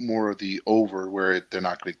more of the over where they're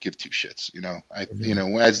not going to give two shits.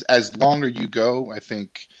 As longer you go, I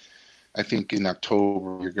think in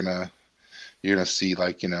October you're gonna see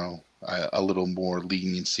like a little more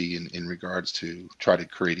leniency in regards to try to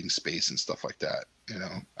creating space and stuff like that.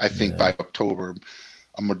 I think by October,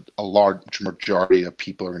 a large majority of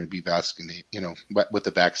people are going to be vaccinated, with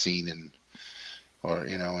the vaccine, and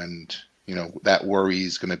that worry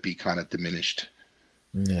is going to be kind of diminished.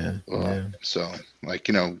 Yeah. So like,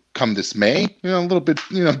 come this May, a little bit,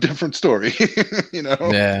 different story,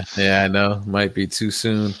 Yeah, I know. Might be too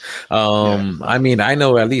soon. I mean, I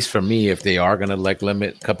know at least for me, if they are gonna like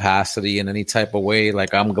limit capacity in any type of way,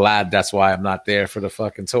 like I'm glad that's why I'm not there for the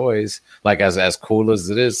fucking toys. Like as cool as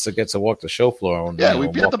it is to get to walk the show floor and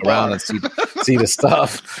we'd be at walk the around bar. and see the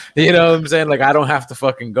stuff. You know what I'm saying? Like I don't have to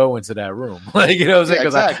fucking go into that room. Like what I'm saying?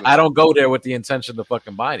 Because exactly. I don't go there with the intention to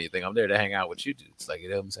fucking buy anything. I'm there to hang out with you dudes. Like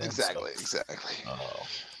what I'm saying? Exactly.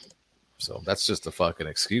 So that's just a fucking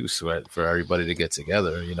excuse for everybody to get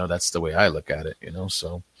together. That's the way I look at it.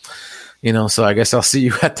 So I guess I'll see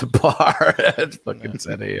you at the bar at fucking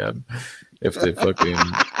 10 a.m. if they fucking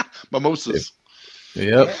mimosas.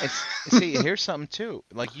 Yep. Yeah, see, here's something too.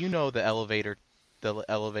 Like the elevator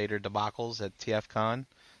debacles at TFCon.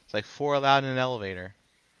 It's like 4 allowed in an elevator,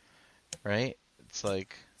 right? It's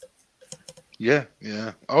like. Yeah.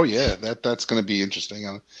 Oh yeah, that's going to be interesting.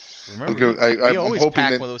 Remember, I'm always hoping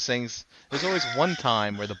pack that one of those things. There's always one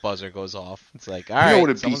time where the buzzer goes off. It's like, all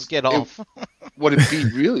right, someone's get off. What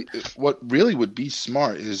really would be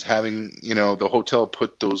smart is having the hotel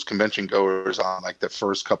put those convention goers on like the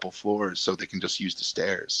first couple floors so they can just use the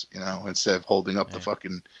stairs, instead of holding up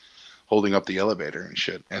the elevator and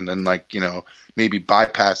shit. And then like maybe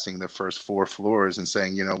bypassing the first 4 floors and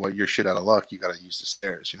saying, what, you're shit out of luck. You got to use the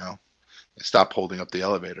stairs. Stop holding up the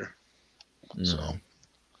elevator. So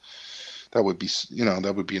that would be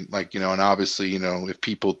like, and obviously, if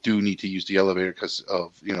people do need to use the elevator because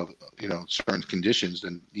of, certain conditions,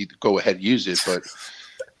 then you go ahead and use it. But,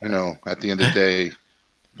 at the end of the day,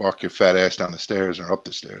 walk your fat ass down the stairs or up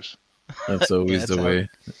the stairs. That's always the way.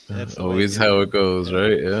 That's always how it goes,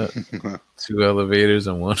 right? Yeah. 2 elevators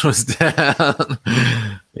and one was down.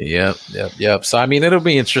 Yep. So I mean, it'll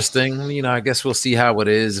be interesting. I guess we'll see how it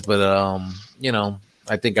is, but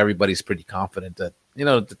I think everybody's pretty confident that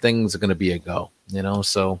the things are going to be a go.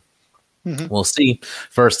 So we'll see.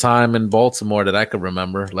 First time in Baltimore that I could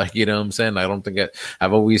remember. Like what I'm saying. I don't think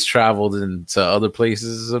I've always traveled into other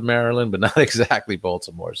places of Maryland, but not exactly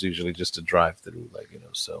Baltimore. It's usually just a drive through.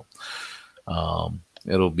 So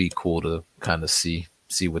it'll be cool to kind of see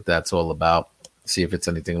what that's all about. See if it's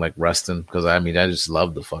anything like Reston, because I mean I just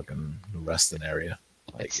love the fucking Reston area.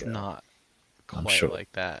 It's not quite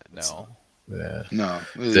like that. No. Yeah. No.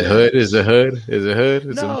 Is it hood? Is it hood?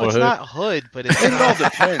 Is no, it's not hood, but it all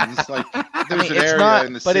depends. Like there's an area not,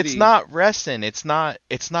 in the but city. it's not Reston. It's not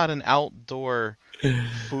an outdoor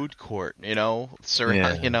food court. It's I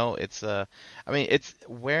mean it's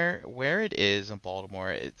where it is in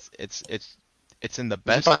Baltimore. It's in the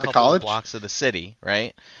best couple of blocks of the city,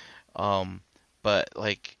 right? But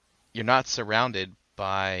like you're not surrounded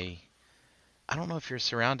by. I don't know if you're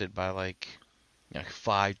surrounded by like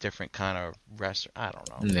 5 different kind of restaurants. I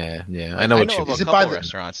don't know. Yeah. I know what you mean. Is a couple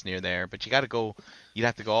restaurants near there, but you'd have to go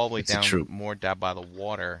all the way down more down by the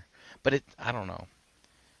water. But I don't know.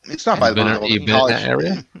 It's not by the college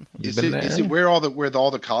area. Is it where all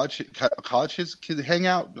the college kids hang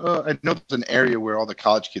out? I know there's an area where all the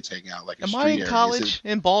college kids hang out, like a Am street I in area. college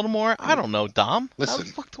in Baltimore? I don't know, Dom. Listen, how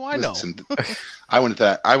the fuck do I know? I went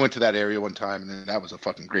to that area one time, and that was a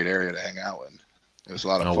fucking great area to hang out in. There was a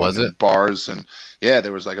lot of fun. Was it? Bars and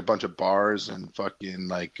there was like a bunch of bars and fucking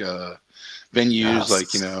like venues, like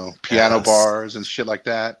piano bars and shit like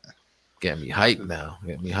that. Get me hyped now.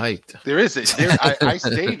 Get me hyped. There is it.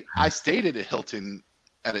 I stayed at a Hilton.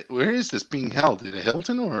 Where is this being held? At a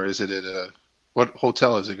Hilton or is it at a? What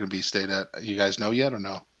hotel is it going to be stayed at? You guys know yet or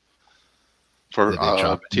no? For Did they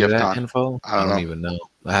drop any of that TFCon? info? I don't don't know. even know.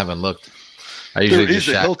 I haven't looked. I usually There just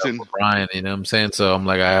is a chat up Hilton. with Brian, you know what I'm saying? So I'm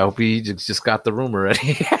like, I hope he just got the room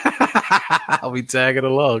already. I'll be tagging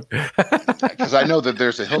along. Because I know that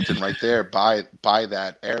there's a Hilton right there by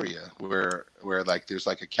that area where like there's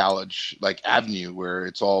like a college like avenue where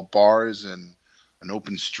it's all bars and an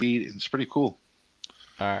open street. And it's pretty cool.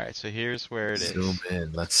 All right, so here's where it is. Zoom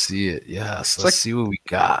in. Let's see it. Yes. It's Let's see what we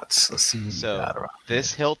got. Let's see what we So got around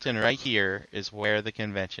this Hilton right here is where the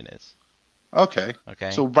convention is. Okay.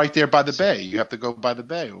 Okay. So right there by the bay, you have to go by the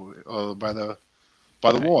bay or by the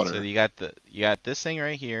Right, water. So you got this thing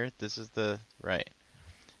right here. This is the right.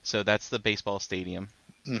 So that's the baseball stadium,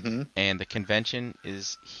 Mm-hmm. and the convention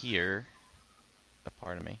is here.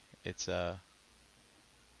 Pardon me. It's So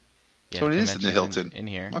it is in the convention Hilton. in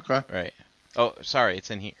here. Okay. Right. Oh, sorry,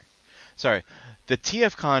 it's in here. Sorry. The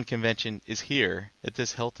TFCon convention is here at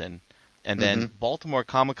this Hilton, and then Mm-hmm. Baltimore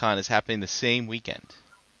Comic Con is happening the same weekend.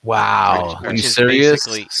 Wow. Which Are you is serious?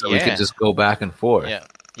 basically- So we yeah. could just go back and forth. Yeah,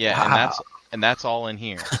 yeah, Wow. and that's all in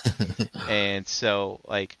here. And so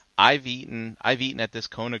like I've eaten at this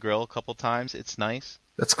Kona Grill a couple times. It's nice.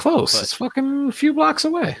 That's close. But- It's fucking a few blocks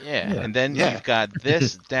away. Yeah, and then Yeah. you've got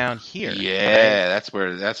this down here. Yeah, right? that's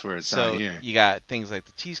where it's So down here. you got things like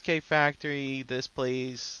the Cheesecake Factory, this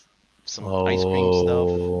place, some ice cream stuff.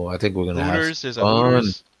 Oh, I think we're gonna Hooters, have there's a fun.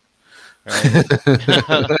 Hooters.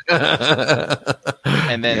 Right?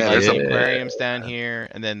 And then Yeah, like there's the a- aquariums down here,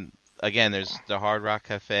 and then again there's the Hard Rock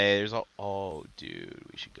Cafe. There's all. Oh, dude,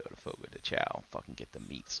 we should go to Fogo de Chao. Fucking get the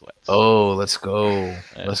meat sweats. Oh, let's go.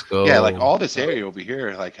 Let's go. Yeah, like all this area over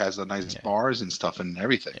here like has the nice Yeah. bars and stuff and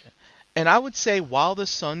everything. And I would say while the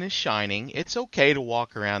sun is shining, it's okay to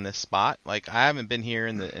walk around this spot. Like I haven't been here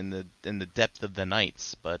in the depth of the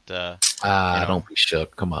nights, but you know. Don't be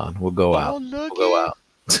shook. Come on, we'll go Oh, out. look We'll go out.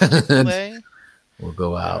 play. We'll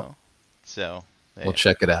go out. know. So We'll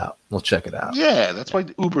check it out. We'll check it out. Yeah, that's why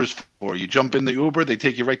the Uber's for. You jump in the Uber, they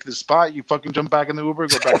take you right to the spot. You fucking jump back in the Uber,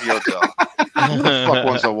 go back to your hotel. Who the fuck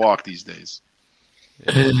wants to walk these days?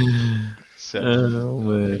 So Oh,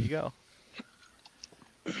 there man. you go.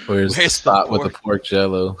 Where's the Where's spot the with the pork- pork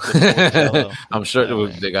jello? jello? I'm sure Oh,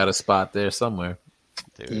 man. they got a spot there somewhere.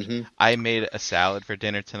 Dude, Mm-hmm. I made a salad for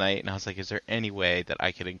dinner tonight, and I was like, "Is there any way that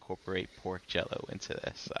I could incorporate pork jello into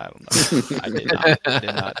this?" I don't know. I did not. I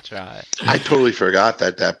did not try. I totally forgot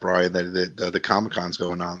that Brian, that the Comic Con's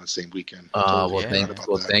going on the same weekend. I totally yeah. forgot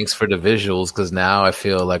about that. Thanks for the visuals, because now I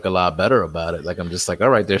feel like a lot better about it. Like I'm just like, all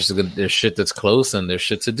right, there's shit that's close and there's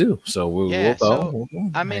shit to do. So we'll Yeah, go. so, We'll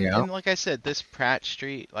go, I mean, hang out. and like I said, this Pratt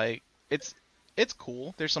Street, like it's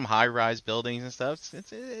cool. There's some high-rise buildings and stuff.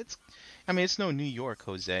 It's I mean, it's no New York,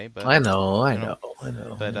 Jose, but I know.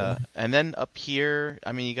 But and then up here,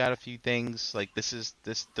 I mean, you got a few things like this is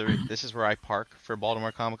where I park for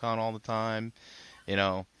Baltimore Comic Con all the time. You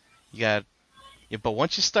know, you got, but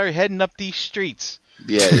once you start heading up these streets,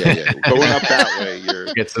 Yeah. Going up that way, you're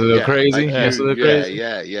Gets a little crazy. like, Gets a little crazy.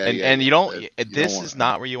 and you don't. This want- is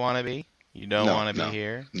not where you want to be. You don't No, want to no. be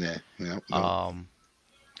here. Yeah. No.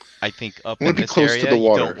 I think up wanna in be this close to area, the you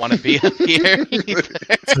water. don't want to be up here either.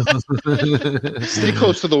 Stay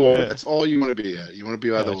close to the water. That's all you want to be at. You want to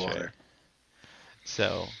be by the That's water. right.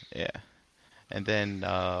 So yeah, and then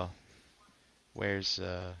where's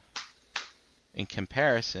in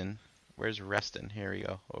comparison, where's Reston? Here we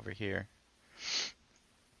go, over here.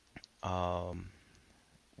 What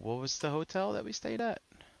was the hotel that we stayed at?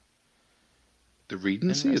 The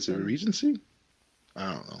Regency? Is it a Interesting. Regency?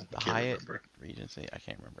 I don't know. The I can't Hyatt remember. Regency? I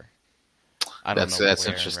can't remember. I don't That's know that's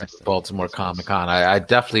where in interesting. Reston Baltimore this was. Comic Con. I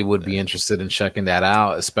definitely would be interested in checking that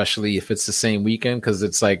out, especially if it's the same weekend, because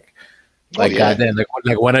it's like Oh, yeah. goddamn,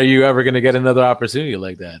 like when are you ever gonna get another opportunity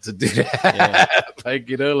like that to do that? Yeah. Like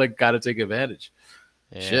like gotta take advantage.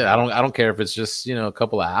 Yeah. Shit, I don't care if it's just a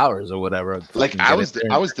couple of hours or whatever. Like Fucking I get was, in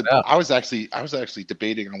there I and was, check it out. I was actually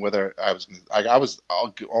debating on whether I was.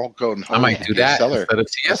 I'll go and I might do that seller, instead of a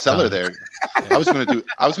TS seller time. there. I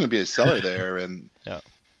was gonna be a seller there, and Yeah.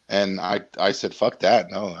 and I said fuck that.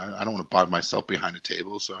 No, I don't want to bog myself behind a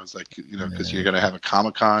table. So I was like, because you're gonna have a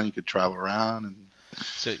Comic Con, you could travel around and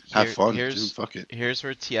So have fun. Here's Dude, fuck it. here's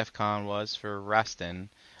where TFCon was for Reston,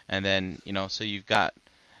 and then so you've got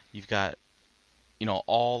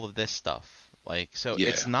all of this stuff. Like, so Yeah.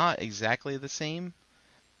 it's not exactly the same,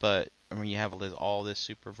 but I mean you have all this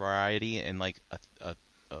super variety and like a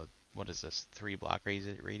what is this 3-block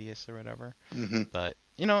radius or whatever. Hmm. But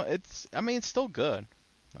it's still good.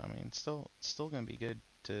 I mean it's still gonna be good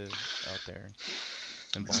to out there.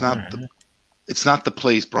 in It's Baltimore. it's not the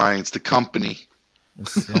place, Brian. It's the company. Yeah.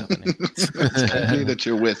 It's the company that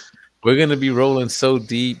you're with. We're gonna be rolling so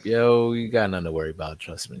deep, yo. You got nothing to worry about.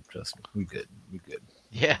 Trust me. We good.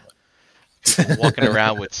 Yeah. People walking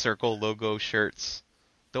around with Circle logo shirts.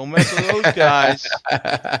 Don't mess with those guys.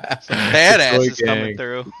 Some badasses coming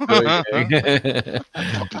through.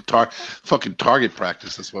 Fucking target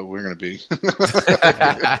practice. That's what we're gonna be.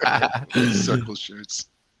 Circle shirts.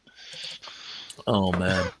 Oh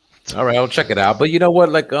man. All right, I'll check it out. But you know what?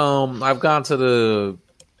 Like, I've gone to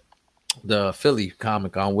the Philly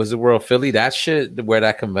Comic Con, Wizard World Philly. That shit, where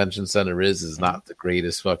that convention center is not the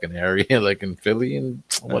greatest fucking area, like in Philly and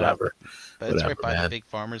whatever. But it's right by the big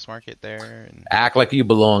farmers market there. And... Act like you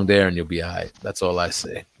belong there, and you'll be all right. That's all I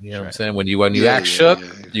say. You know what I'm saying? When you act shook,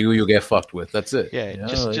 you'll get fucked with. That's it. Yeah, you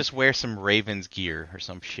know? just wear some Ravens gear or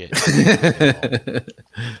some shit.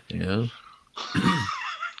 You know.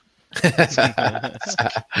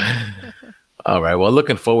 All right, well,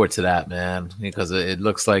 looking forward to that, man, because it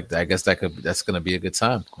looks like I guess that's gonna be a good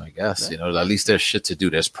time. I guess at least there's shit to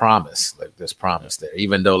do. There's promise, there.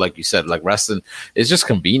 Even though, like you said, like wrestling is just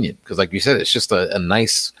convenient because, like you said, it's just a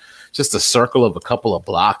nice, just a circle of a couple of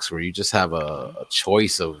blocks where you just have a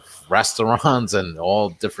choice of restaurants and all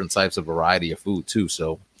different types of variety of food too.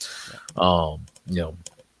 So, and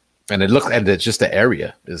it's just the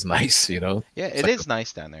area is nice, Yeah, it is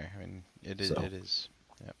nice down there. I mean, it is. It is.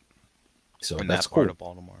 So in that's that part cool. of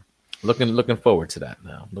Baltimore. Looking forward to that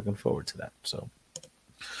now. Looking forward to that. So,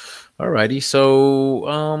 alrighty.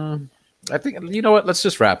 So, I think you know what. Let's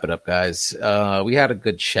just wrap it up, guys. We had a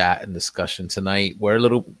good chat and discussion tonight. We're a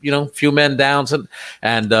little, few men down,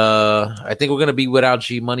 and I think we're gonna be without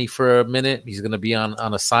G Money for a minute. He's gonna be on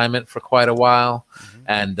assignment for quite a while,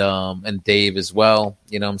 and Dave as well.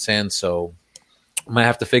 You know what I'm saying? So, I might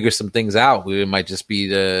have to figure some things out. We might just be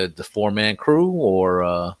the 4-man crew,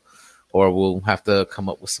 or we'll have to come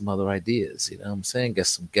up with some other ideas. You know what I'm saying? Get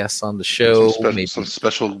some guests on the show. Some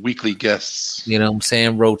special weekly guests. You know what I'm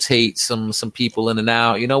saying? Rotate some people in and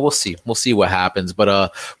out. We'll see. We'll see what happens. But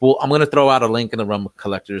I'm going to throw out a link in the Rum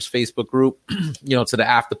Collectors Facebook group, to the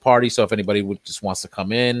after party. So if anybody just wants to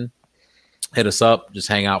come in, hit us up. Just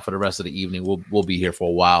hang out for the rest of the evening. We'll be here for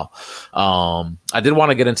a while. I did want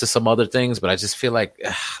to get into some other things, but I just feel like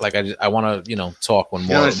I want to talk one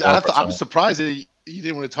more. I'm surprised that you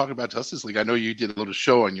didn't want to talk about Justice League. I know you did a little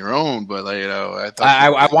show on your own, but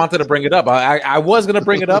I wanted to bring it up. I was going to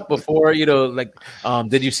bring it up before.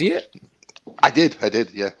 Did you see it? I did.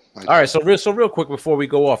 Yeah. All right. So real quick before we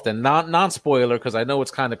go off, then non spoiler because I know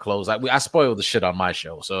it's kind of close. I spoiled the shit on my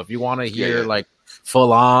show. So if you want to hear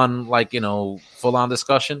full on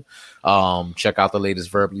discussion, check out the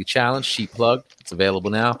latest Verbally Challenge. Sheet plug. It's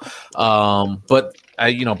available now. But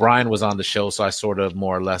Brian was on the show, so I sort of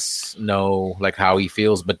more or less know how he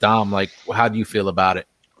feels. But Dom, how do you feel about it?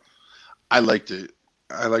 I liked it.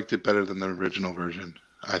 I liked it better than the original version,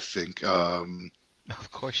 I think.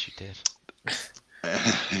 Of course you did.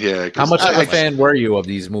 Yeah. How much of a fan were you of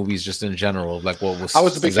these movies, just in general? What was? I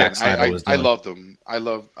was a big fan. I loved them. I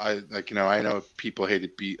know people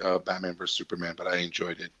hated Batman vs Superman, but I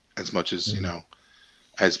enjoyed it as much as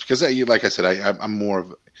because like I said, I'm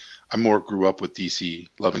more grew up with DC,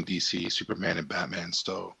 loving DC, Superman, and Batman.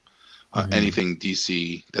 So anything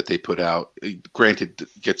DC that they put out, granted,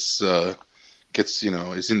 gets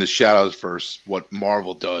is in the shadows for what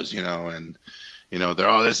Marvel does, and.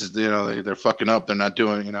 They're fucking up. They're not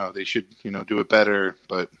doing, they should, do it better.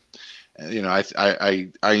 But, I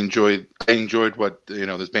enjoyed what,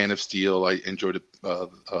 this Man of Steel. I enjoyed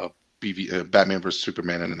Batman vs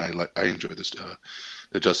Superman, and I enjoyed this,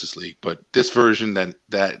 the Justice League. But this version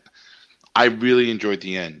that I really enjoyed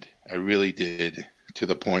the end. I really did, to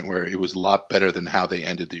the point where it was a lot better than how they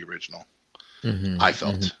ended the original. I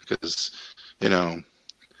felt because,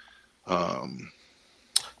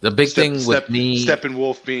 the big thing with me,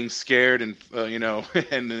 Steppenwolf being scared and and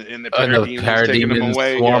the parademons taking him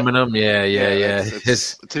away, swarming him. Yeah.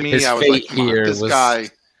 To me, I was like,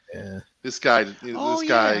 this guy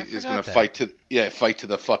is going to fight to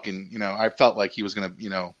the fucking. I felt like he was going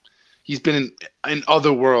to. He's been in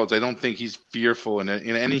other worlds. I don't think he's fearful,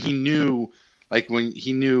 and he knew. When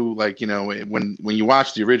you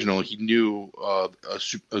watch the original, he knew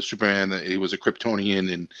Superman that he was a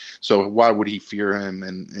Kryptonian, and so why would he fear him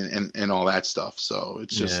and all that stuff? So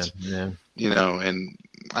it's just and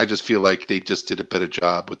I just feel like they just did a better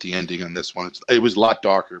job with the ending on this one. It was a lot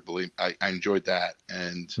darker. Believe I enjoyed that,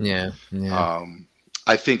 and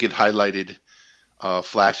I think it highlighted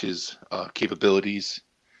Flash's capabilities.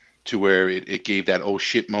 To where it gave that oh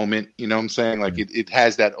shit moment, you know what I'm saying? It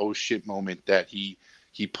has that oh shit moment that he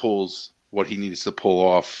pulls what he needs to pull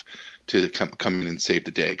off to come in and save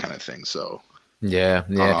the day kind of thing. So Yeah.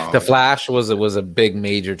 The Flash was a big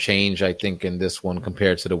major change, I think, in this one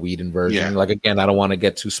compared to the Whedon version. Yeah. Like, again, I don't want to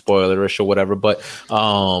get too spoilerish or whatever, but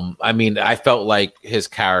I mean, I felt like his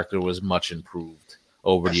character was much improved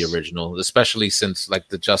over the original, especially since like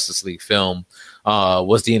the Justice League film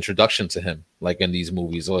was the introduction to him, like in these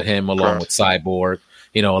movies, or him along with Cyborg,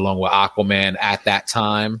 along with Aquaman at that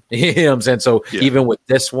time. You know what I'm saying? So even with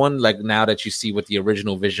this one, like now that you see what the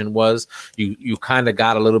original vision was, you kind of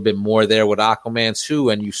got a little bit more there with Aquaman too,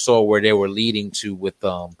 and you saw where they were leading to with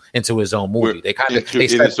into his own movie. They kind of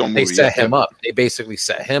set him up. They basically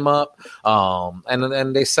set him up,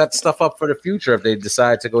 and they set stuff up for the future if they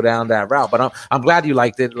decide to go down that route. But I'm glad you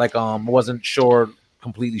liked it. Like wasn't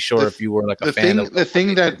completely sure if you were like a fan of the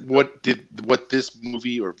thing that what this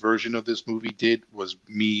movie or version of this movie did was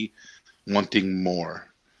me wanting more.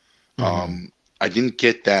 I didn't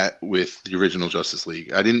get that with the original Justice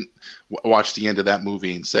League. I didn't watch the end of that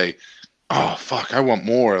movie and say, oh fuck, I want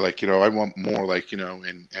more, I want more,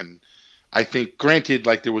 and I think, granted,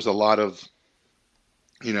 like there was a lot of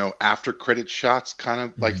after credit shots kind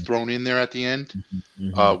of like thrown in there at the end,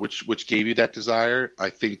 which gave you that desire. I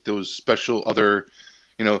think those special other,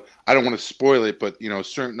 I don't want to spoil it, but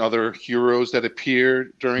certain other heroes that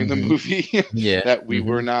appeared during the movie that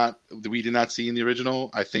we did not see in the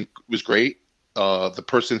original, I think was great. The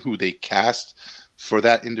person who they cast for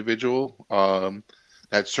that individual,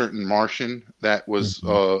 that certain Martian that was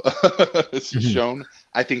shown,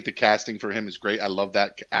 I think the casting for him is great. I love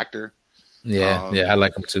that actor. I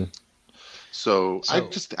like him too. So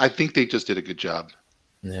I think they just did a good job.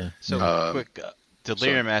 Yeah. So quick,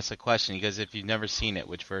 Delirium asked a question. He goes, if you've never seen it,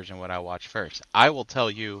 which version would I watch first? I will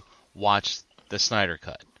tell you, watch the Snyder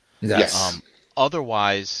Cut. Yes.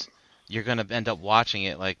 Otherwise, you're gonna end up watching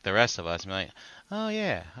it like the rest of us, and be like, oh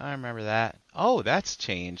yeah, I remember that. Oh, that's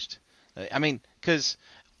changed. I mean, because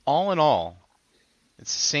all in all,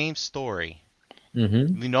 it's the same story. You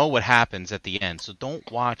know what happens at the end, so don't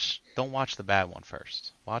watch the bad one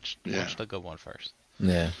first. Watch the good one first.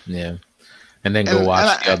 Yeah. And then go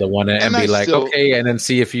watch the other one and be like, okay, and then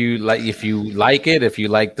see if you like it, if you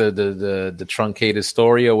like the truncated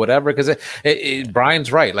story or whatever. Because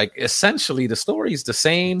Brian's right. Like essentially, the story is the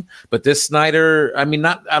same, but this Snyder, I mean,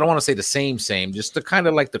 I don't want to say the same, just the kind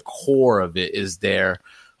of like the core of it is there.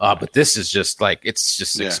 But this is just like it's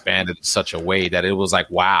just expanded in such a way that it was like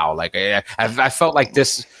wow. Like I felt like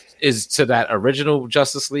this is to that original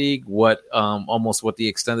Justice League what almost what the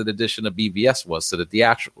extended edition of BVS was to the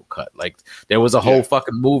theatrical cut. Like there was a whole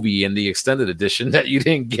fucking movie in the extended edition that you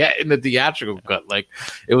didn't get in the theatrical cut. Like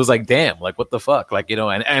it was like damn, like what the fuck, like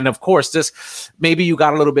and of course this maybe you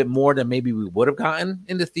got a little bit more than maybe we would have gotten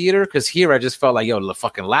in the theater, because here I just felt like the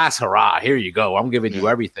fucking last hurrah, here you go, I'm giving you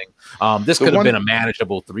everything. This could have been a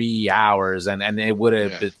manageable 3 hours and it would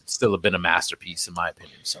have still have been a masterpiece in my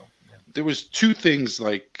opinion. So there was two things,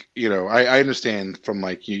 like, I understand from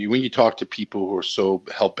like when you talk to people who are so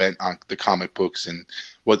hell-bent on the comic books and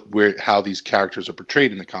how these characters are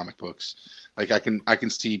portrayed in the comic books. Like I can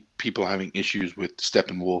see people having issues with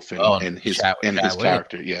Steppenwolf and his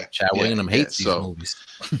character. Yeah. Chad Williams hates these movies.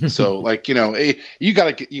 So like, you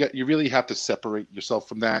really have to separate yourself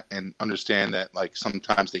from that and understand that like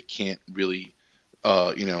sometimes they can't really,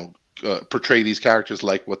 portray these characters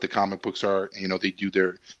like what the comic books are.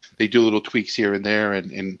 They do little tweaks here and there,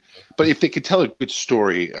 but if they could tell a good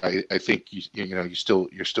story, I think you're still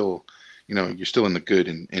in the good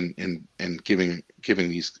and giving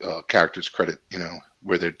these characters credit,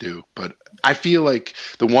 where they're due. But I feel like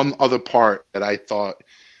the one other part that I thought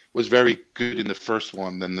was very good in the first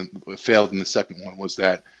one, then failed in the second one, was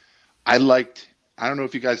that I don't know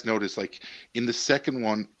if you guys noticed, like in the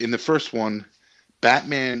first one,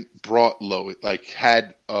 Batman brought Lois, like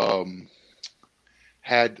had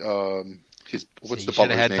his what's the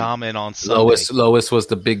butler's name? Dom in on Sunday. Lois was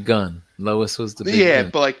the big gun. Lois was the big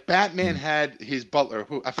gun. But like Batman had his butler,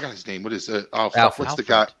 who I forgot his name. What is it? Alfred. The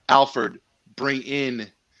guy? Alfred. Bring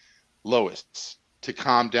in Lois to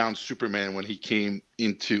calm down Superman when he came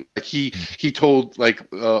into. Like he told like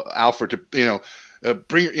Alfred to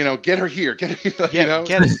bring get her here, get her.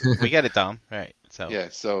 Get it. We get it, Dom. Right. So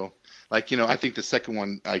So. Like, I think the second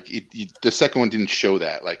one, like the second one didn't show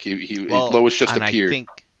that. Like Lois just appeared.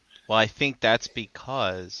 I think that's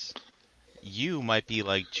because you might be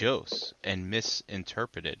like Jose and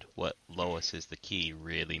misinterpreted what Lois is the key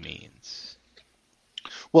really means.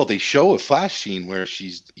 Well, they show a flash scene where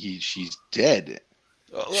she's dead.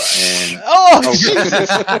 Jesus.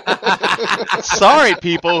 Sorry,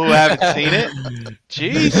 people who haven't seen it.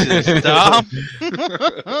 Jesus, Dom.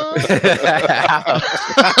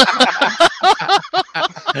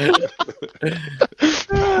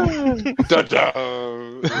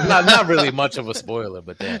 Not really much of a spoiler,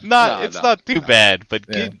 but damn. It's not too bad, but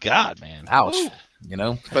good God, man. Ouch. Ooh. You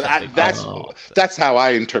know? But that's how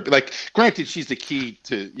I interpret. Like, granted, she's the key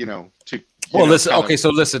to Well, listen. Okay, so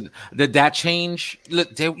listen. Did that change?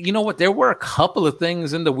 You know what? There were a couple of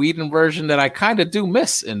things in the Whedon version that I kind of do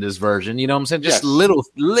miss in this version. You know what I'm saying? Just little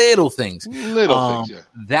things. Little things.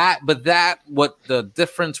 Yeah. What the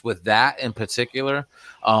difference with that in particular,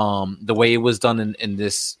 the way it was done in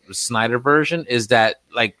this Snyder version is that,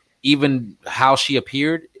 like, even how she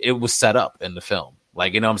appeared, it was set up in the film.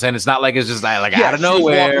 Like, you know what I'm saying? It's not like it's just like out of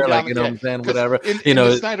nowhere. Like, you know what I'm saying? Whatever. In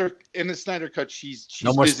the Snyder cut, she's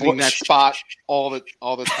no visiting that spot all the time.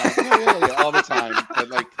 All the time. But,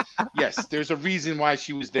 like, yes, there's a reason why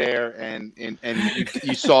she was there, and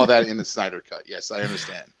you saw that in the Snyder cut. Yes, I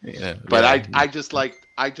understand. Yeah, but I just like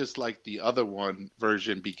the other one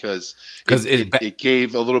version because it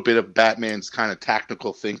gave a little bit of Batman's kind of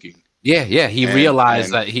tactical thinking. Yeah, he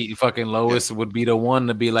realized that Lois would be the one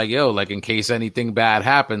to be like, yo, like, in case anything bad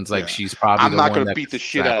happens, like, she's probably I'm not going to beat the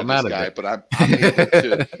shit out of this guy, but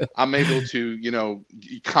I'm able to,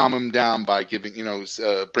 calm him down by giving,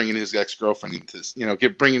 bringing his ex-girlfriend into this,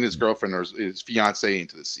 bringing his girlfriend or his fiance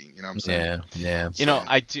into the scene. You know what I'm saying? Yeah.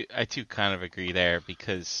 I do kind of agree there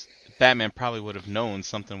because Batman probably would have known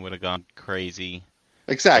something would have gone crazy.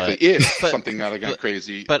 Exactly. If something got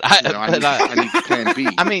crazy, but I need plan B.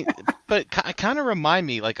 I mean, but it kind of remind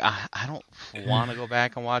me, like, I don't want to go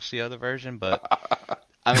back and watch the other version, but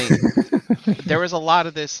I mean, there was a lot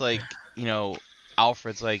of this, like,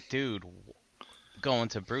 Alfred's like, dude, going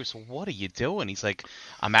to Bruce, what are you doing? He's like,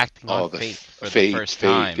 I'm acting on faith for the first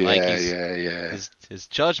time. Yeah, like, his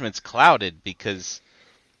judgment's clouded because,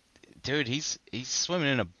 dude, he's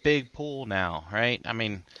swimming in a big pool now, right? I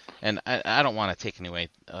mean. And I don't want to take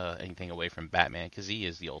anything away from Batman because he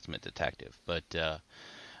is the ultimate detective, but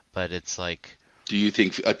it's like. Do you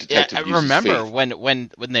think a detective? I remember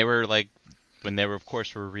when they were of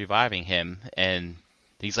course reviving him, and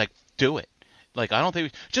he's like, "Do it." Like, I don't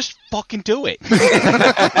think just fucking do it.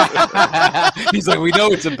 He's like, we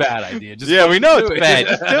know it's a bad idea. We know it's bad.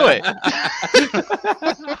 Just do it.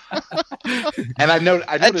 And I know.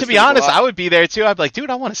 And to be honest, I would be there too. I'd be like, dude,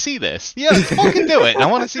 I want to see this. Yeah, let's fucking do it. I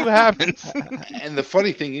want to see what happens. And the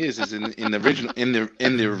funny thing is in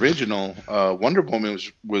the original, Wonder Woman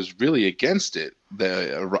was really against it,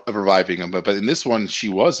 reviving him, but in this one she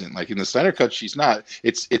wasn't. Like, in the Snyder cut, she's not.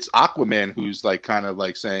 It's Aquaman who's like kind of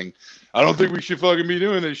like saying, I don't think we should fucking be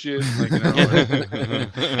doing this shit. Like,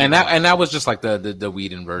 and that was just like the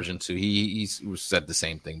Whedon version too. He said the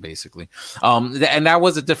same thing basically. And that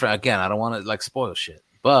was a different. Again, I don't want to like spoil shit,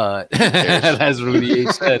 but as Rudy H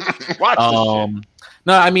said, watch this shit.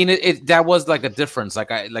 No, I mean that was like a difference. Like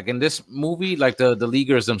in this movie, like the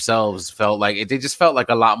Leaguers themselves felt like they just felt like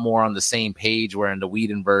a lot more on the same page. Where in the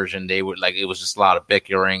Whedon version, they would like it was just a lot of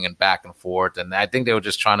bickering and back and forth. And I think they were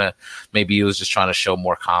just trying to show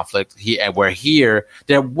more conflict. Here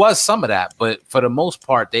there was some of that, but for the most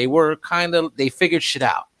part, they figured shit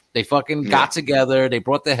out. They fucking got together. They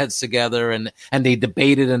brought their heads together and they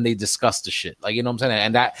debated and they discussed the shit. Like, you know what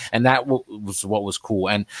I'm saying? And that was what was cool.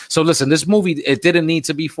 And so listen, this movie, it didn't need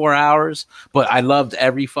to be 4 hours, but I loved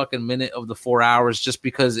every fucking minute of the 4 hours just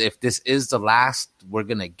because if this is the last we're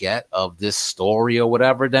going to get of this story or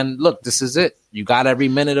whatever, then look, this is it. You got every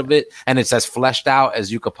minute of it and it's as fleshed out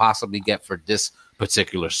as you could possibly get for this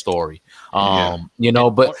particular story. But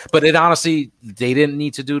it honestly, they didn't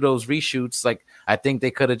need to do those reshoots. Like, I think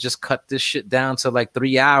they could have just cut this shit down to like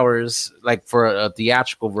 3 hours, like for a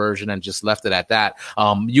theatrical version, and just left it at that.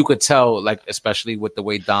 You could tell, like, especially with the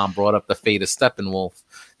way Dom brought up the fate of Steppenwolf,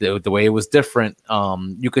 the way it was different.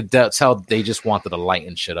 You could tell they just wanted to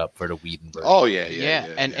lighten shit up for the Whedon version. Oh yeah.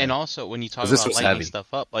 And also when you talk about lightening heavy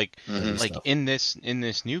stuff up, like in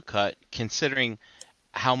this new cut, considering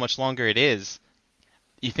how much longer it is.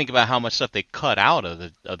 You think about how much stuff they cut out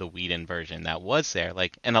of the Whedon version that was there,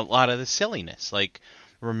 like, and a lot of the silliness. Like,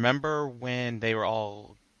 remember when they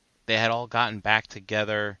had all gotten back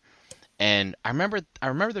together, and I remember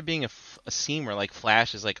there being a scene where like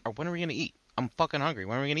Flash is like, "When are we gonna eat? I'm fucking hungry.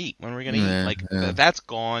 When are we gonna eat? When are we gonna eat?" Like that's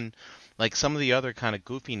gone. Like some of the other kind of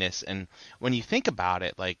goofiness, and when you think about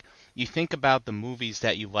it, like you think about the movies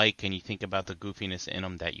that you like, and you think about the goofiness in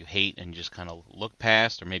them that you hate, and just kind of look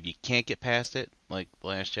past, or maybe you can't get past it, like The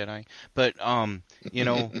Last Jedi. But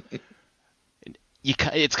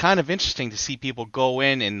it's kind of interesting to see people go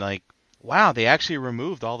in and like, wow, they actually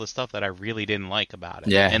removed all the stuff that I really didn't like about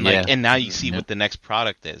it. And now you see what the next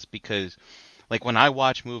product is, because like when I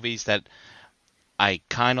watch movies that I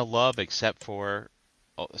kind of love, except for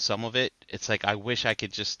some of it, it's like I wish I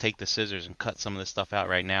could just take the scissors and cut some of this stuff out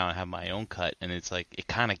right now and have my own cut. And it's like it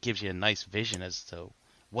kind of gives you a nice vision as to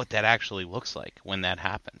what that actually looks like when that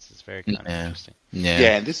happens. It's very kind of interesting.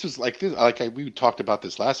 Yeah, and this was like this. We talked about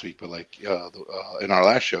this last week, but in our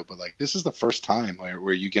last show, but like this is the first time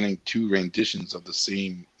where you're getting two renditions of the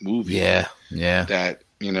same movie. Yeah. That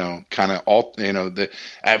kind of all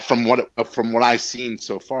from what I've seen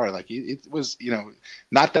so far, like it was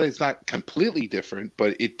not that it's not completely different,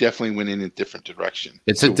 but it definitely went in a different direction.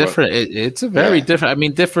 It's a very different. I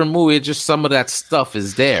mean, different movie. It's just some of that stuff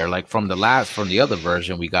is there, like from the other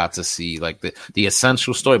version, we got to see like the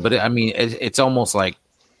essential story. But it's almost like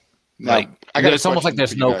it's almost like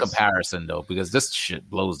there's no comparison though, because this shit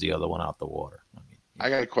blows the other one out the water.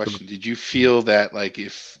 I got a question. Did you feel that like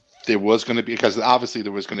if there was going to be, because obviously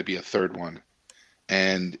there was going to be a third one,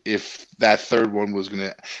 and if that third one was going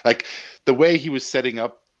to, like the way he was setting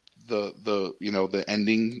up the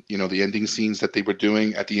ending, the ending scenes that they were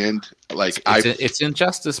doing at the end, like it's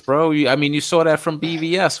injustice, bro. You saw that from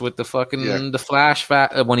BVS with the fucking the Flash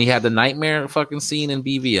when he had the nightmare fucking scene in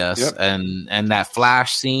BVS, and that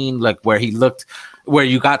Flash scene, like where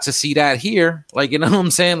you got to see that here, like, you know what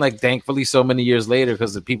I'm saying? Like, thankfully, so many years later,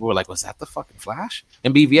 because the people were like, "Was that the fucking Flash?"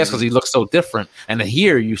 in BVS, because he looks so different, and then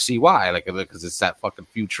here you see why, like, because it's that fucking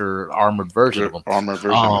future armored version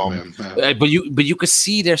of him. But you could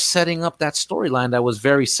see they're setting up that storyline that was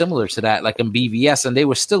very similar to that, like in BVS, and they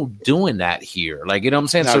were still doing that here, like, you know what I'm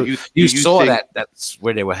saying? Now, so you saw that's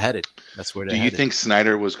where they were headed. That's where they. Do you think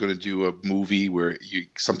Snyder was going to do a movie where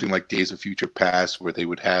something like Days of Future Past, where they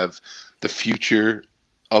would have the future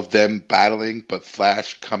of them battling, but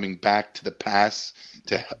Flash coming back to the past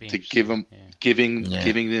to give them giving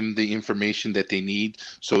them the information that they need,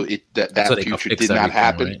 so that future did not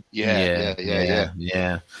happen. Right?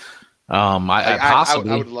 Yeah. I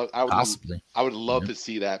would love to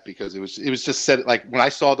see that, because it was just said, like when I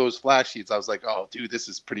saw those flash sheets, I was like, oh dude, this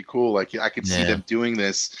is pretty cool. Like I could see them doing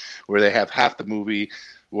this where they have half the movie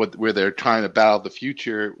where they're trying to battle the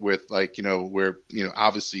future with, like, where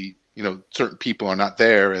obviously certain people are not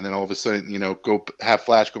there, and then all of a sudden go have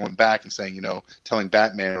Flash going back and saying, telling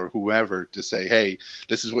Batman or whoever to say, hey,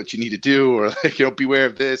 this is what you need to do, or like, beware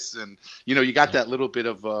of this. And you got that little bit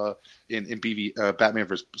of in Batman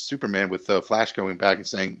versus Superman with Flash going back and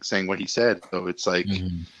saying what he said. So it's like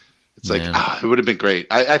it would have been great.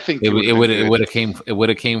 I think it would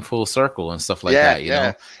have came full circle and stuff like that.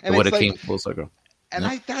 It would have came full circle.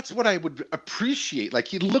 And that's what I would appreciate. Like,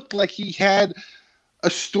 he looked like he had a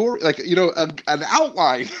story, like, an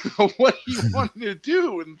outline of what he wanted to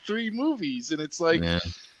do in 3 movies. And it's like,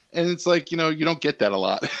 you don't get that a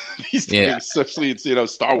lot these days, especially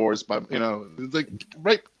it's, Star Wars, but, it's like,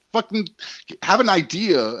 right, fucking have an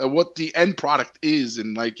idea of what the end product is,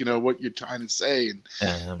 and like, what you're trying to say.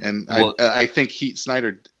 I think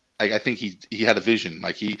Snyder, I think he had a vision.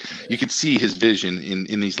 Like you could see his vision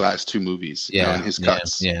in these last 2 movies, in his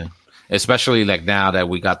cuts. Yeah. Especially like now that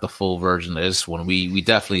we got the full version of this one, we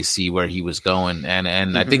definitely see where he was going.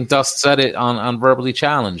 And I think Dust said it on Verbally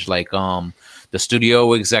Challenged, like the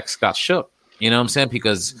studio execs got shook, you know what I'm saying?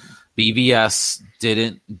 Because BVS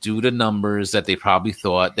didn't do the numbers that they probably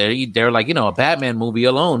thought. They're like, a Batman movie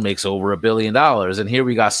alone makes over $1 billion, and here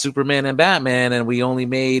we got Superman and Batman, and we only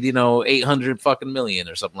made 800 fucking million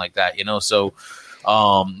or something like that. So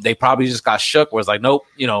they probably just got shook. Where it's like, nope,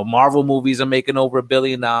 Marvel movies are making over $1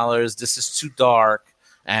 billion. This is too dark,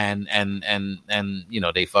 and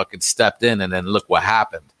they fucking stepped in, and then look what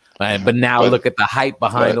happened. But now look at the hype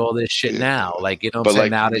behind all this shit now. Like, what I'm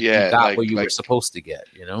saying? Now that you got what you were supposed to get,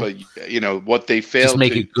 But, what they failed just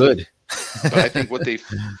make it good. But I think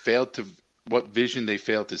what vision they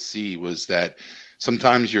failed to see was that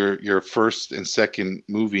sometimes your first and second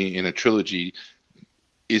movie in a trilogy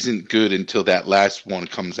isn't good until that last one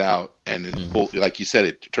comes out, and like you said,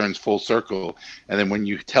 it turns full circle. And then when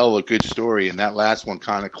you tell a good story and that last one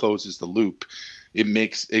kind of closes the loop, it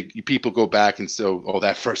makes people go back and say, oh,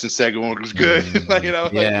 that first and second one was good. You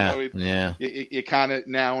kind of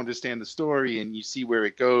now understand the story, and you see where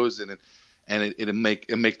it goes, and it'll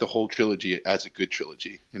make the whole trilogy as a good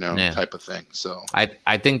trilogy, type of thing. So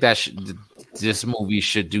I think that this movie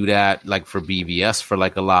should do that, like for BVS, for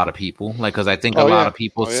like a lot of people, like, because I think a lot of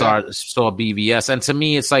people saw BVS, and to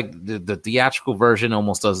me, it's like the theatrical version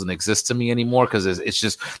almost doesn't exist to me anymore, because it's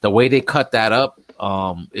just the way they cut that up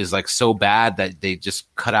is like so bad that they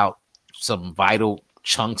just cut out some vital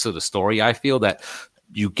chunks of the story. I feel that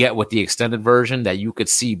you get with the extended version that you could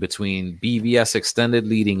see between BVS extended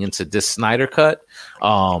leading into this Snyder cut.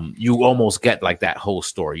 You almost get like that whole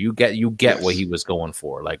story. You get what he was going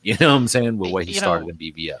for. Like, you know what I'm saying? With what he started in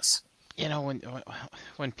BVS. You know,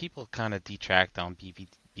 when people kind of detract on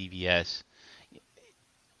BVS,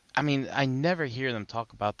 I mean, I never hear them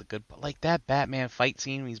talk about the good, like that Batman fight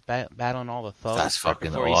scene when he's battling all the That's thugs right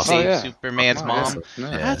fucking before he awesome. Oh saves yeah. Superman's Oh mom.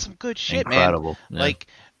 yeah. Yeah, That's some good shit, man. incredible. Yeah. Like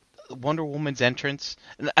Wonder Woman's entrance,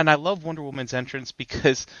 and I love Wonder Woman's entrance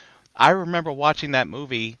because I remember watching that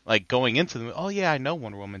movie, like going into the movie. Oh yeah, I know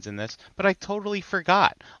Wonder Woman's in this, but I totally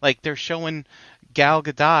forgot. Like they're showing Gal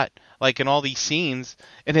Gadot like in all these scenes,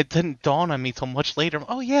 and it didn't dawn on me till much later.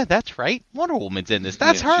 Oh yeah, that's right, Wonder Woman's in this.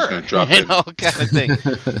 That's Yeah, she's her, gonna drop you in. know, kind of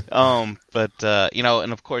thing. But you know,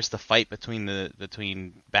 and of course the fight between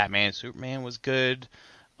Batman and Superman was good.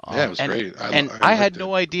 Yeah, it was And great. I had liked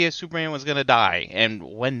no it. idea Superman was gonna die, and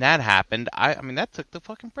when that happened, I mean that took the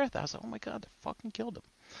fucking breath. I was like, oh my god, they fucking killed him,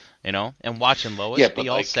 you know. And watching Lois Yeah, be but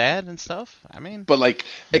all like, sad and stuff. I mean, but like,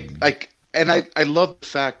 and I love the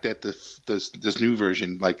fact that this new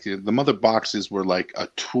version, like the mother boxes were like a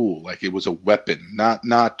tool, like it was a weapon,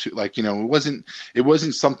 not to, like, you know, it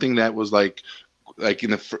wasn't something that was like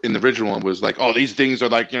in the original one was like, oh, these things are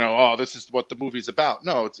like, you know, oh, this is what the movie's about.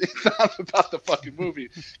 No, it's not about the fucking movie,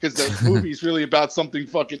 because the movie's really about something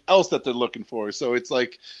fucking else that they're looking for. So it's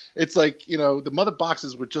like, you know, the mother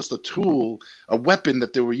boxes were just a tool, a weapon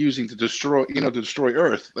that they were using to destroy, you know, to destroy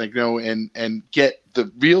Earth, like, you know, and get the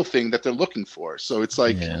real thing that they're looking for. So it's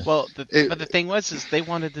like, Yeah. well, but the thing is they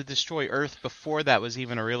wanted to destroy Earth before that was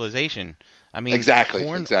even a realization. I mean, exactly.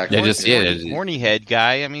 horny head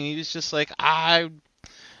guy. I mean, he was just like, I'm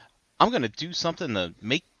gonna do something to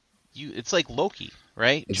make you. It's like Loki,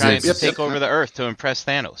 right? Trying to take over the Earth to impress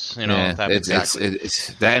Thanos. You know, Yeah, it's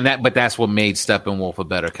that, and that, but that's what made Steppenwolf a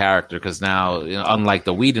better character, because now, you know, unlike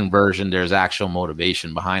the Whedon version, there's actual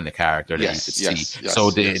motivation behind the character that you can see. So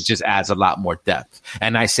it just adds a lot more depth.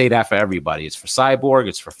 And I say that for everybody. It's for Cyborg,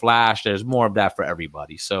 it's for Flash. There's more of that for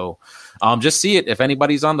everybody. So just see it. If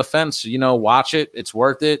anybody's on the fence, you know, watch it. It's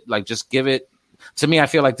worth it. Like, just give it. To me, I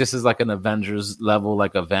feel like this is like an Avengers level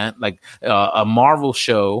like event, like a Marvel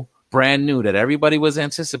show, brand new, that everybody was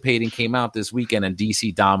anticipating, came out this weekend, and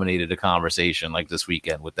DC dominated the conversation like this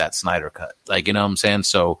weekend with that Snyder cut. Like, you know what I'm saying?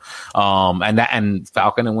 So, and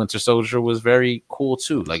Falcon and Winter Soldier was very cool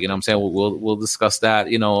too. Like, you know what I'm saying? We'll discuss that,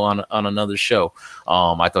 you know, on another show.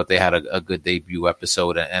 I thought they had a good debut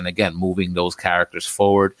episode, and again, moving those characters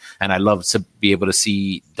forward. And I love to be able to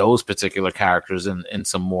see those particular characters in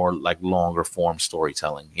some more like longer form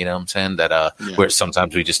storytelling. You know what I'm saying? That where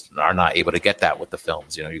sometimes we just are not able to get that with the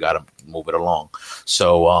films. You know, you got to move it along.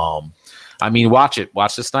 So I mean, watch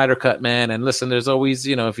the Snyder cut, man. And listen, there's always,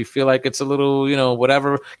 you know, if you feel like it's a little, you know,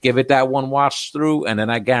 whatever, give it that one watch through, and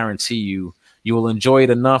then I guarantee you will enjoy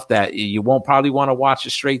it enough that you won't probably want to watch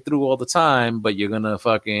it straight through all the time, but you're gonna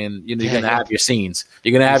fucking, you know, you're gonna have your scenes.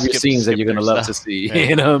 You're gonna have your scenes that you're gonna love to see. Yeah.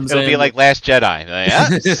 You know what I'm saying? It'll be like Last Jedi.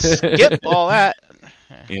 Like, skip all that.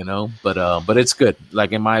 You know, but it's good.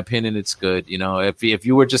 Like, in my opinion, it's good. You know, if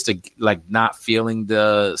you were just like not feeling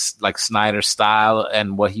the like Snyder style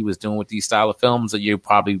and what he was doing with these style of films, that you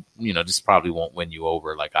probably, you know, this probably won't win you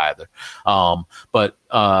over like either. But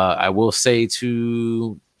I will say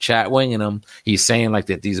to Chat Wingingham, he's saying like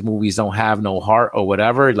that these movies don't have no heart or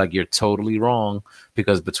whatever. Like, you're totally wrong,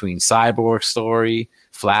 because between Cyborg story,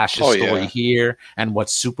 Flash's story here, and what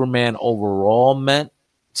Superman overall meant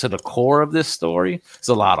to the core of this story, there's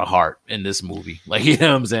a lot of heart in this movie. Like, you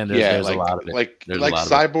know what I'm saying? There's a lot of it. Like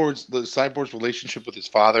Cyborg's relationship with his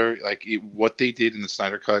father, like what they did in the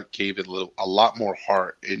Snyder Cut gave it a lot more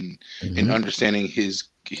heart in understanding his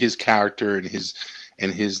character and his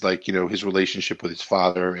like, you know, his relationship with his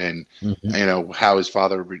father, and you know how his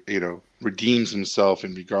father redeems himself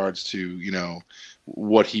in regards to, you know,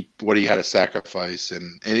 what he had to sacrifice,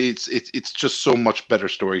 and it's just so much better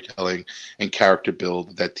storytelling and character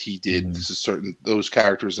build that he did to certain those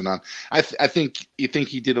characters. And I think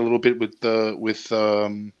he did a little bit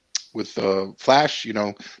with Flash, you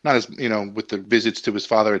know, not as, you know, with the visits to his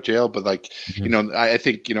father at jail, but like, you know, I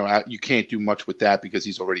think, you know, you can't do much with that because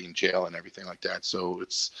he's already in jail and everything like that. So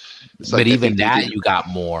it's but like, even that, you got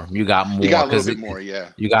more. You got a little bit more,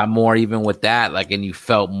 yeah. You got more even with that, like, and you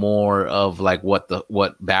felt more of like what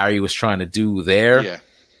Barry was trying to do there. Yeah.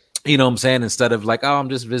 You know what I'm saying? Instead of like, oh, I'm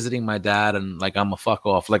just visiting my dad and like I'm a fuck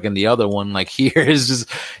off. Like in the other one, like here is just,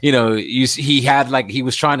 you know, he had like, he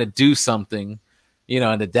was trying to do something, you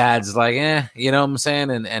know, and the dad's like, you know what I'm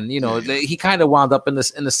saying? And you know, he kind of wound up in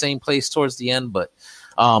the same place towards the end, but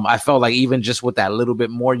I felt like even just with that little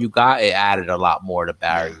bit more you got, it added a lot more to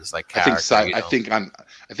Barry's like character. I think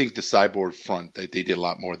the Cyborg front, they did a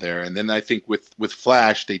lot more there. And then I think with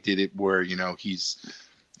Flash, they did it where, you know, he's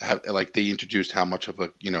like they introduced how much of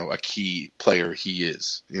a a key player he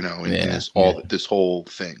is, in this whole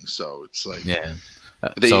thing. So it's like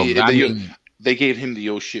they gave him the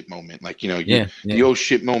oh shit moment, like the oh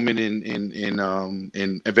shit moment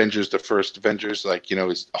in Avengers, the first Avengers, like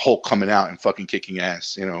is Hulk coming out and fucking kicking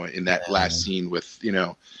ass, in that last scene with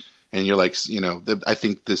and you're like, I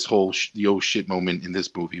think this whole the oh shit moment in this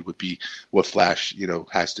movie would be what Flash,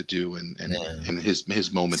 has to do, and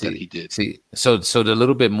his moment that he did. So the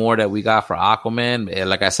little bit more that we got for Aquaman,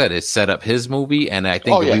 like I said, it set up his movie, and I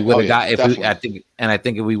think we would have I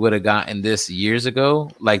think if we would have gotten this years ago,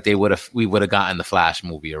 like we would have gotten the Flash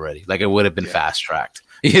movie already. Like it would have been fast tracked.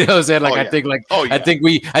 You know what I'm saying? Like I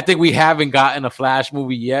think we haven't gotten a Flash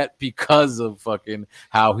movie yet because of fucking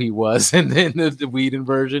how he was in the Whedon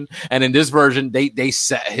version, and in this version they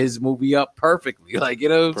set his movie up perfectly. Like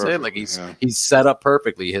what I'm saying? Like he's set up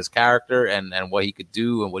perfectly, his character and what he could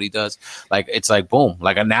do and what he does. Like it's like boom.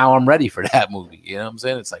 Like now I'm ready for that movie. You know what I'm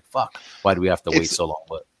saying? It's like fuck. Why do we have to wait so long?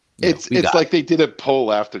 But it's like they did a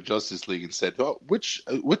poll after Justice League and said, which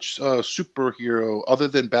superhero other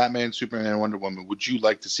than Batman, Superman, and Wonder Woman would you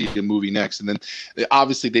like to see the movie next? And then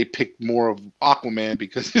obviously they picked more of Aquaman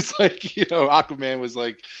because it's like Aquaman was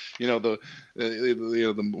like the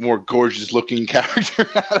more gorgeous looking character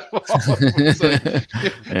out of all of them. Like,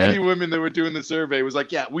 any women that were doing the survey was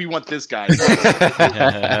like, yeah, we want this guy.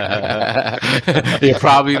 You're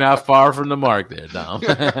probably not far from the mark there, Dom.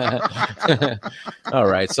 All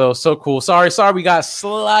right, so cool. Sorry, we got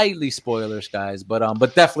slightly spoilers, guys, but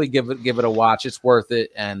definitely give it a watch. It's worth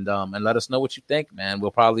it, and let us know what you think, man.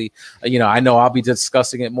 We'll probably, I know I'll be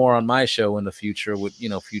discussing it more on my show in the future with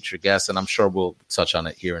future guests, and I'm sure we'll touch on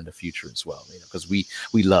it here in the future as well, because we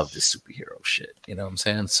love this superhero shit. You know what I'm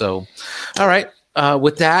saying? So, all right.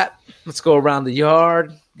 With that, let's go around the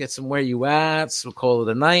yard, get some where you at. So we'll call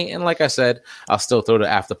it a night. And like I said, I'll still throw the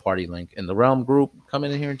after party link in the Realm group. Come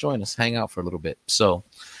in here and join us. Hang out for a little bit. So,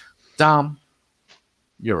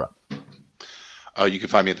 you're up. You can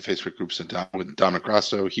find me at the Facebook groups with Dominic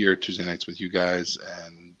Rosso here Tuesday nights with you guys,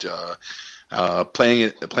 and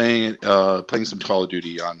playing some Call of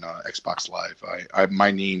Duty on Xbox Live.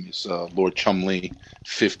 My name is Lord Chumley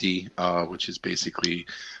 50, which is basically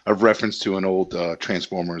a reference to an old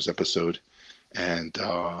Transformers episode, and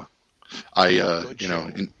I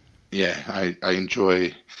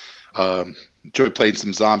enjoy playing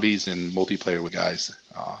some zombies and multiplayer with guys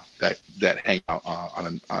that hang out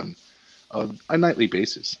on a nightly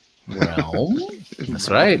basis. Well, that's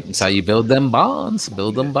right. That's how you build them bonds.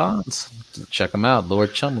 Check them out,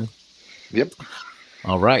 Lord Chumley. Yep.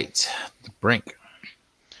 All right, Brink.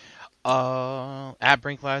 At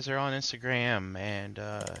Brink Lazar on Instagram, and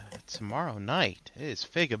tomorrow night it is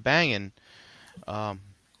Figure Banging.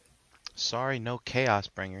 Sorry, no Chaos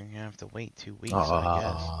Bringer. You're gonna have to wait 2 weeks. I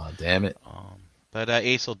guess. Oh, damn it. But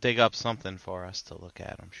Ace will dig up something for us to look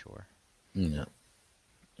at, I'm sure. Yeah.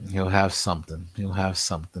 He'll have something.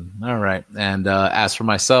 All right. And as for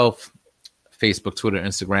myself, Facebook, Twitter,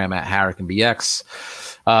 Instagram at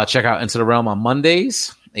HarricanBX. Check out Into the Realm on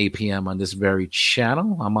Mondays, 8 p.m. on this very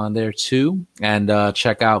channel. I'm on there too. And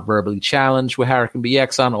check out Verbally Challenged with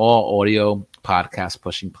HarricanBX on all audio podcast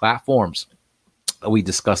pushing platforms. We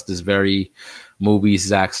discussed this very movie,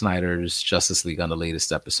 Zack Snyder's Justice League, on the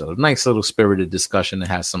latest episode. Nice little spirited discussion. It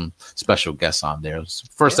has some special guests on there. It was the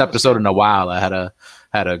first episode in a while. I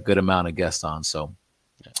had a good amount of guests on, so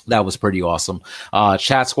that was pretty awesome.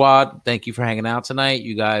 Chat Squad, thank you for hanging out tonight.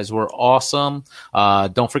 You guys were awesome.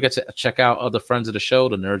 Don't forget to check out other friends of the show,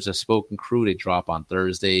 the Nerds Have Spoken crew. They drop on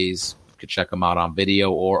Thursdays. You can check them out on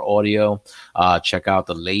video or audio. Check out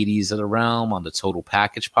the Ladies of the Realm on the Total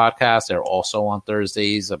Package podcast. They're also on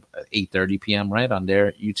Thursdays at 8:30 p.m. right on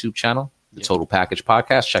their YouTube channel, the Total Package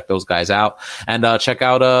podcast. Check those guys out, and check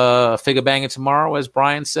out Figure Banging tomorrow, as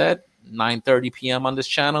Brian said, 9:30 p.m. on this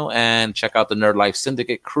channel, and check out the Nerd Life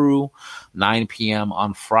Syndicate crew, 9 p.m.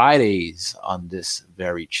 on Fridays on this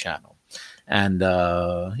very channel. And,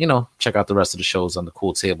 check out the rest of the shows on the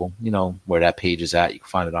Cool Table, where that page is at. You can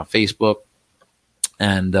find it on Facebook.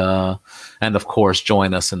 And of course,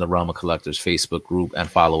 join us in the Realm of Collectors Facebook group and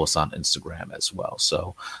follow us on Instagram as well.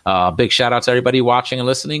 So big shout out to everybody watching and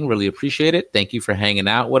listening. Really appreciate it. Thank you for hanging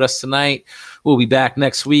out with us tonight. We'll be back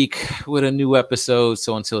next week with a new episode.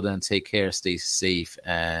 So until then, take care, stay safe,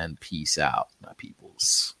 and peace out, my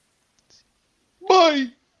peoples. Bye.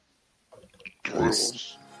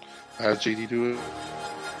 Nice. How's JD do it?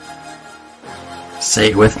 Say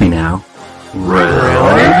it with me now.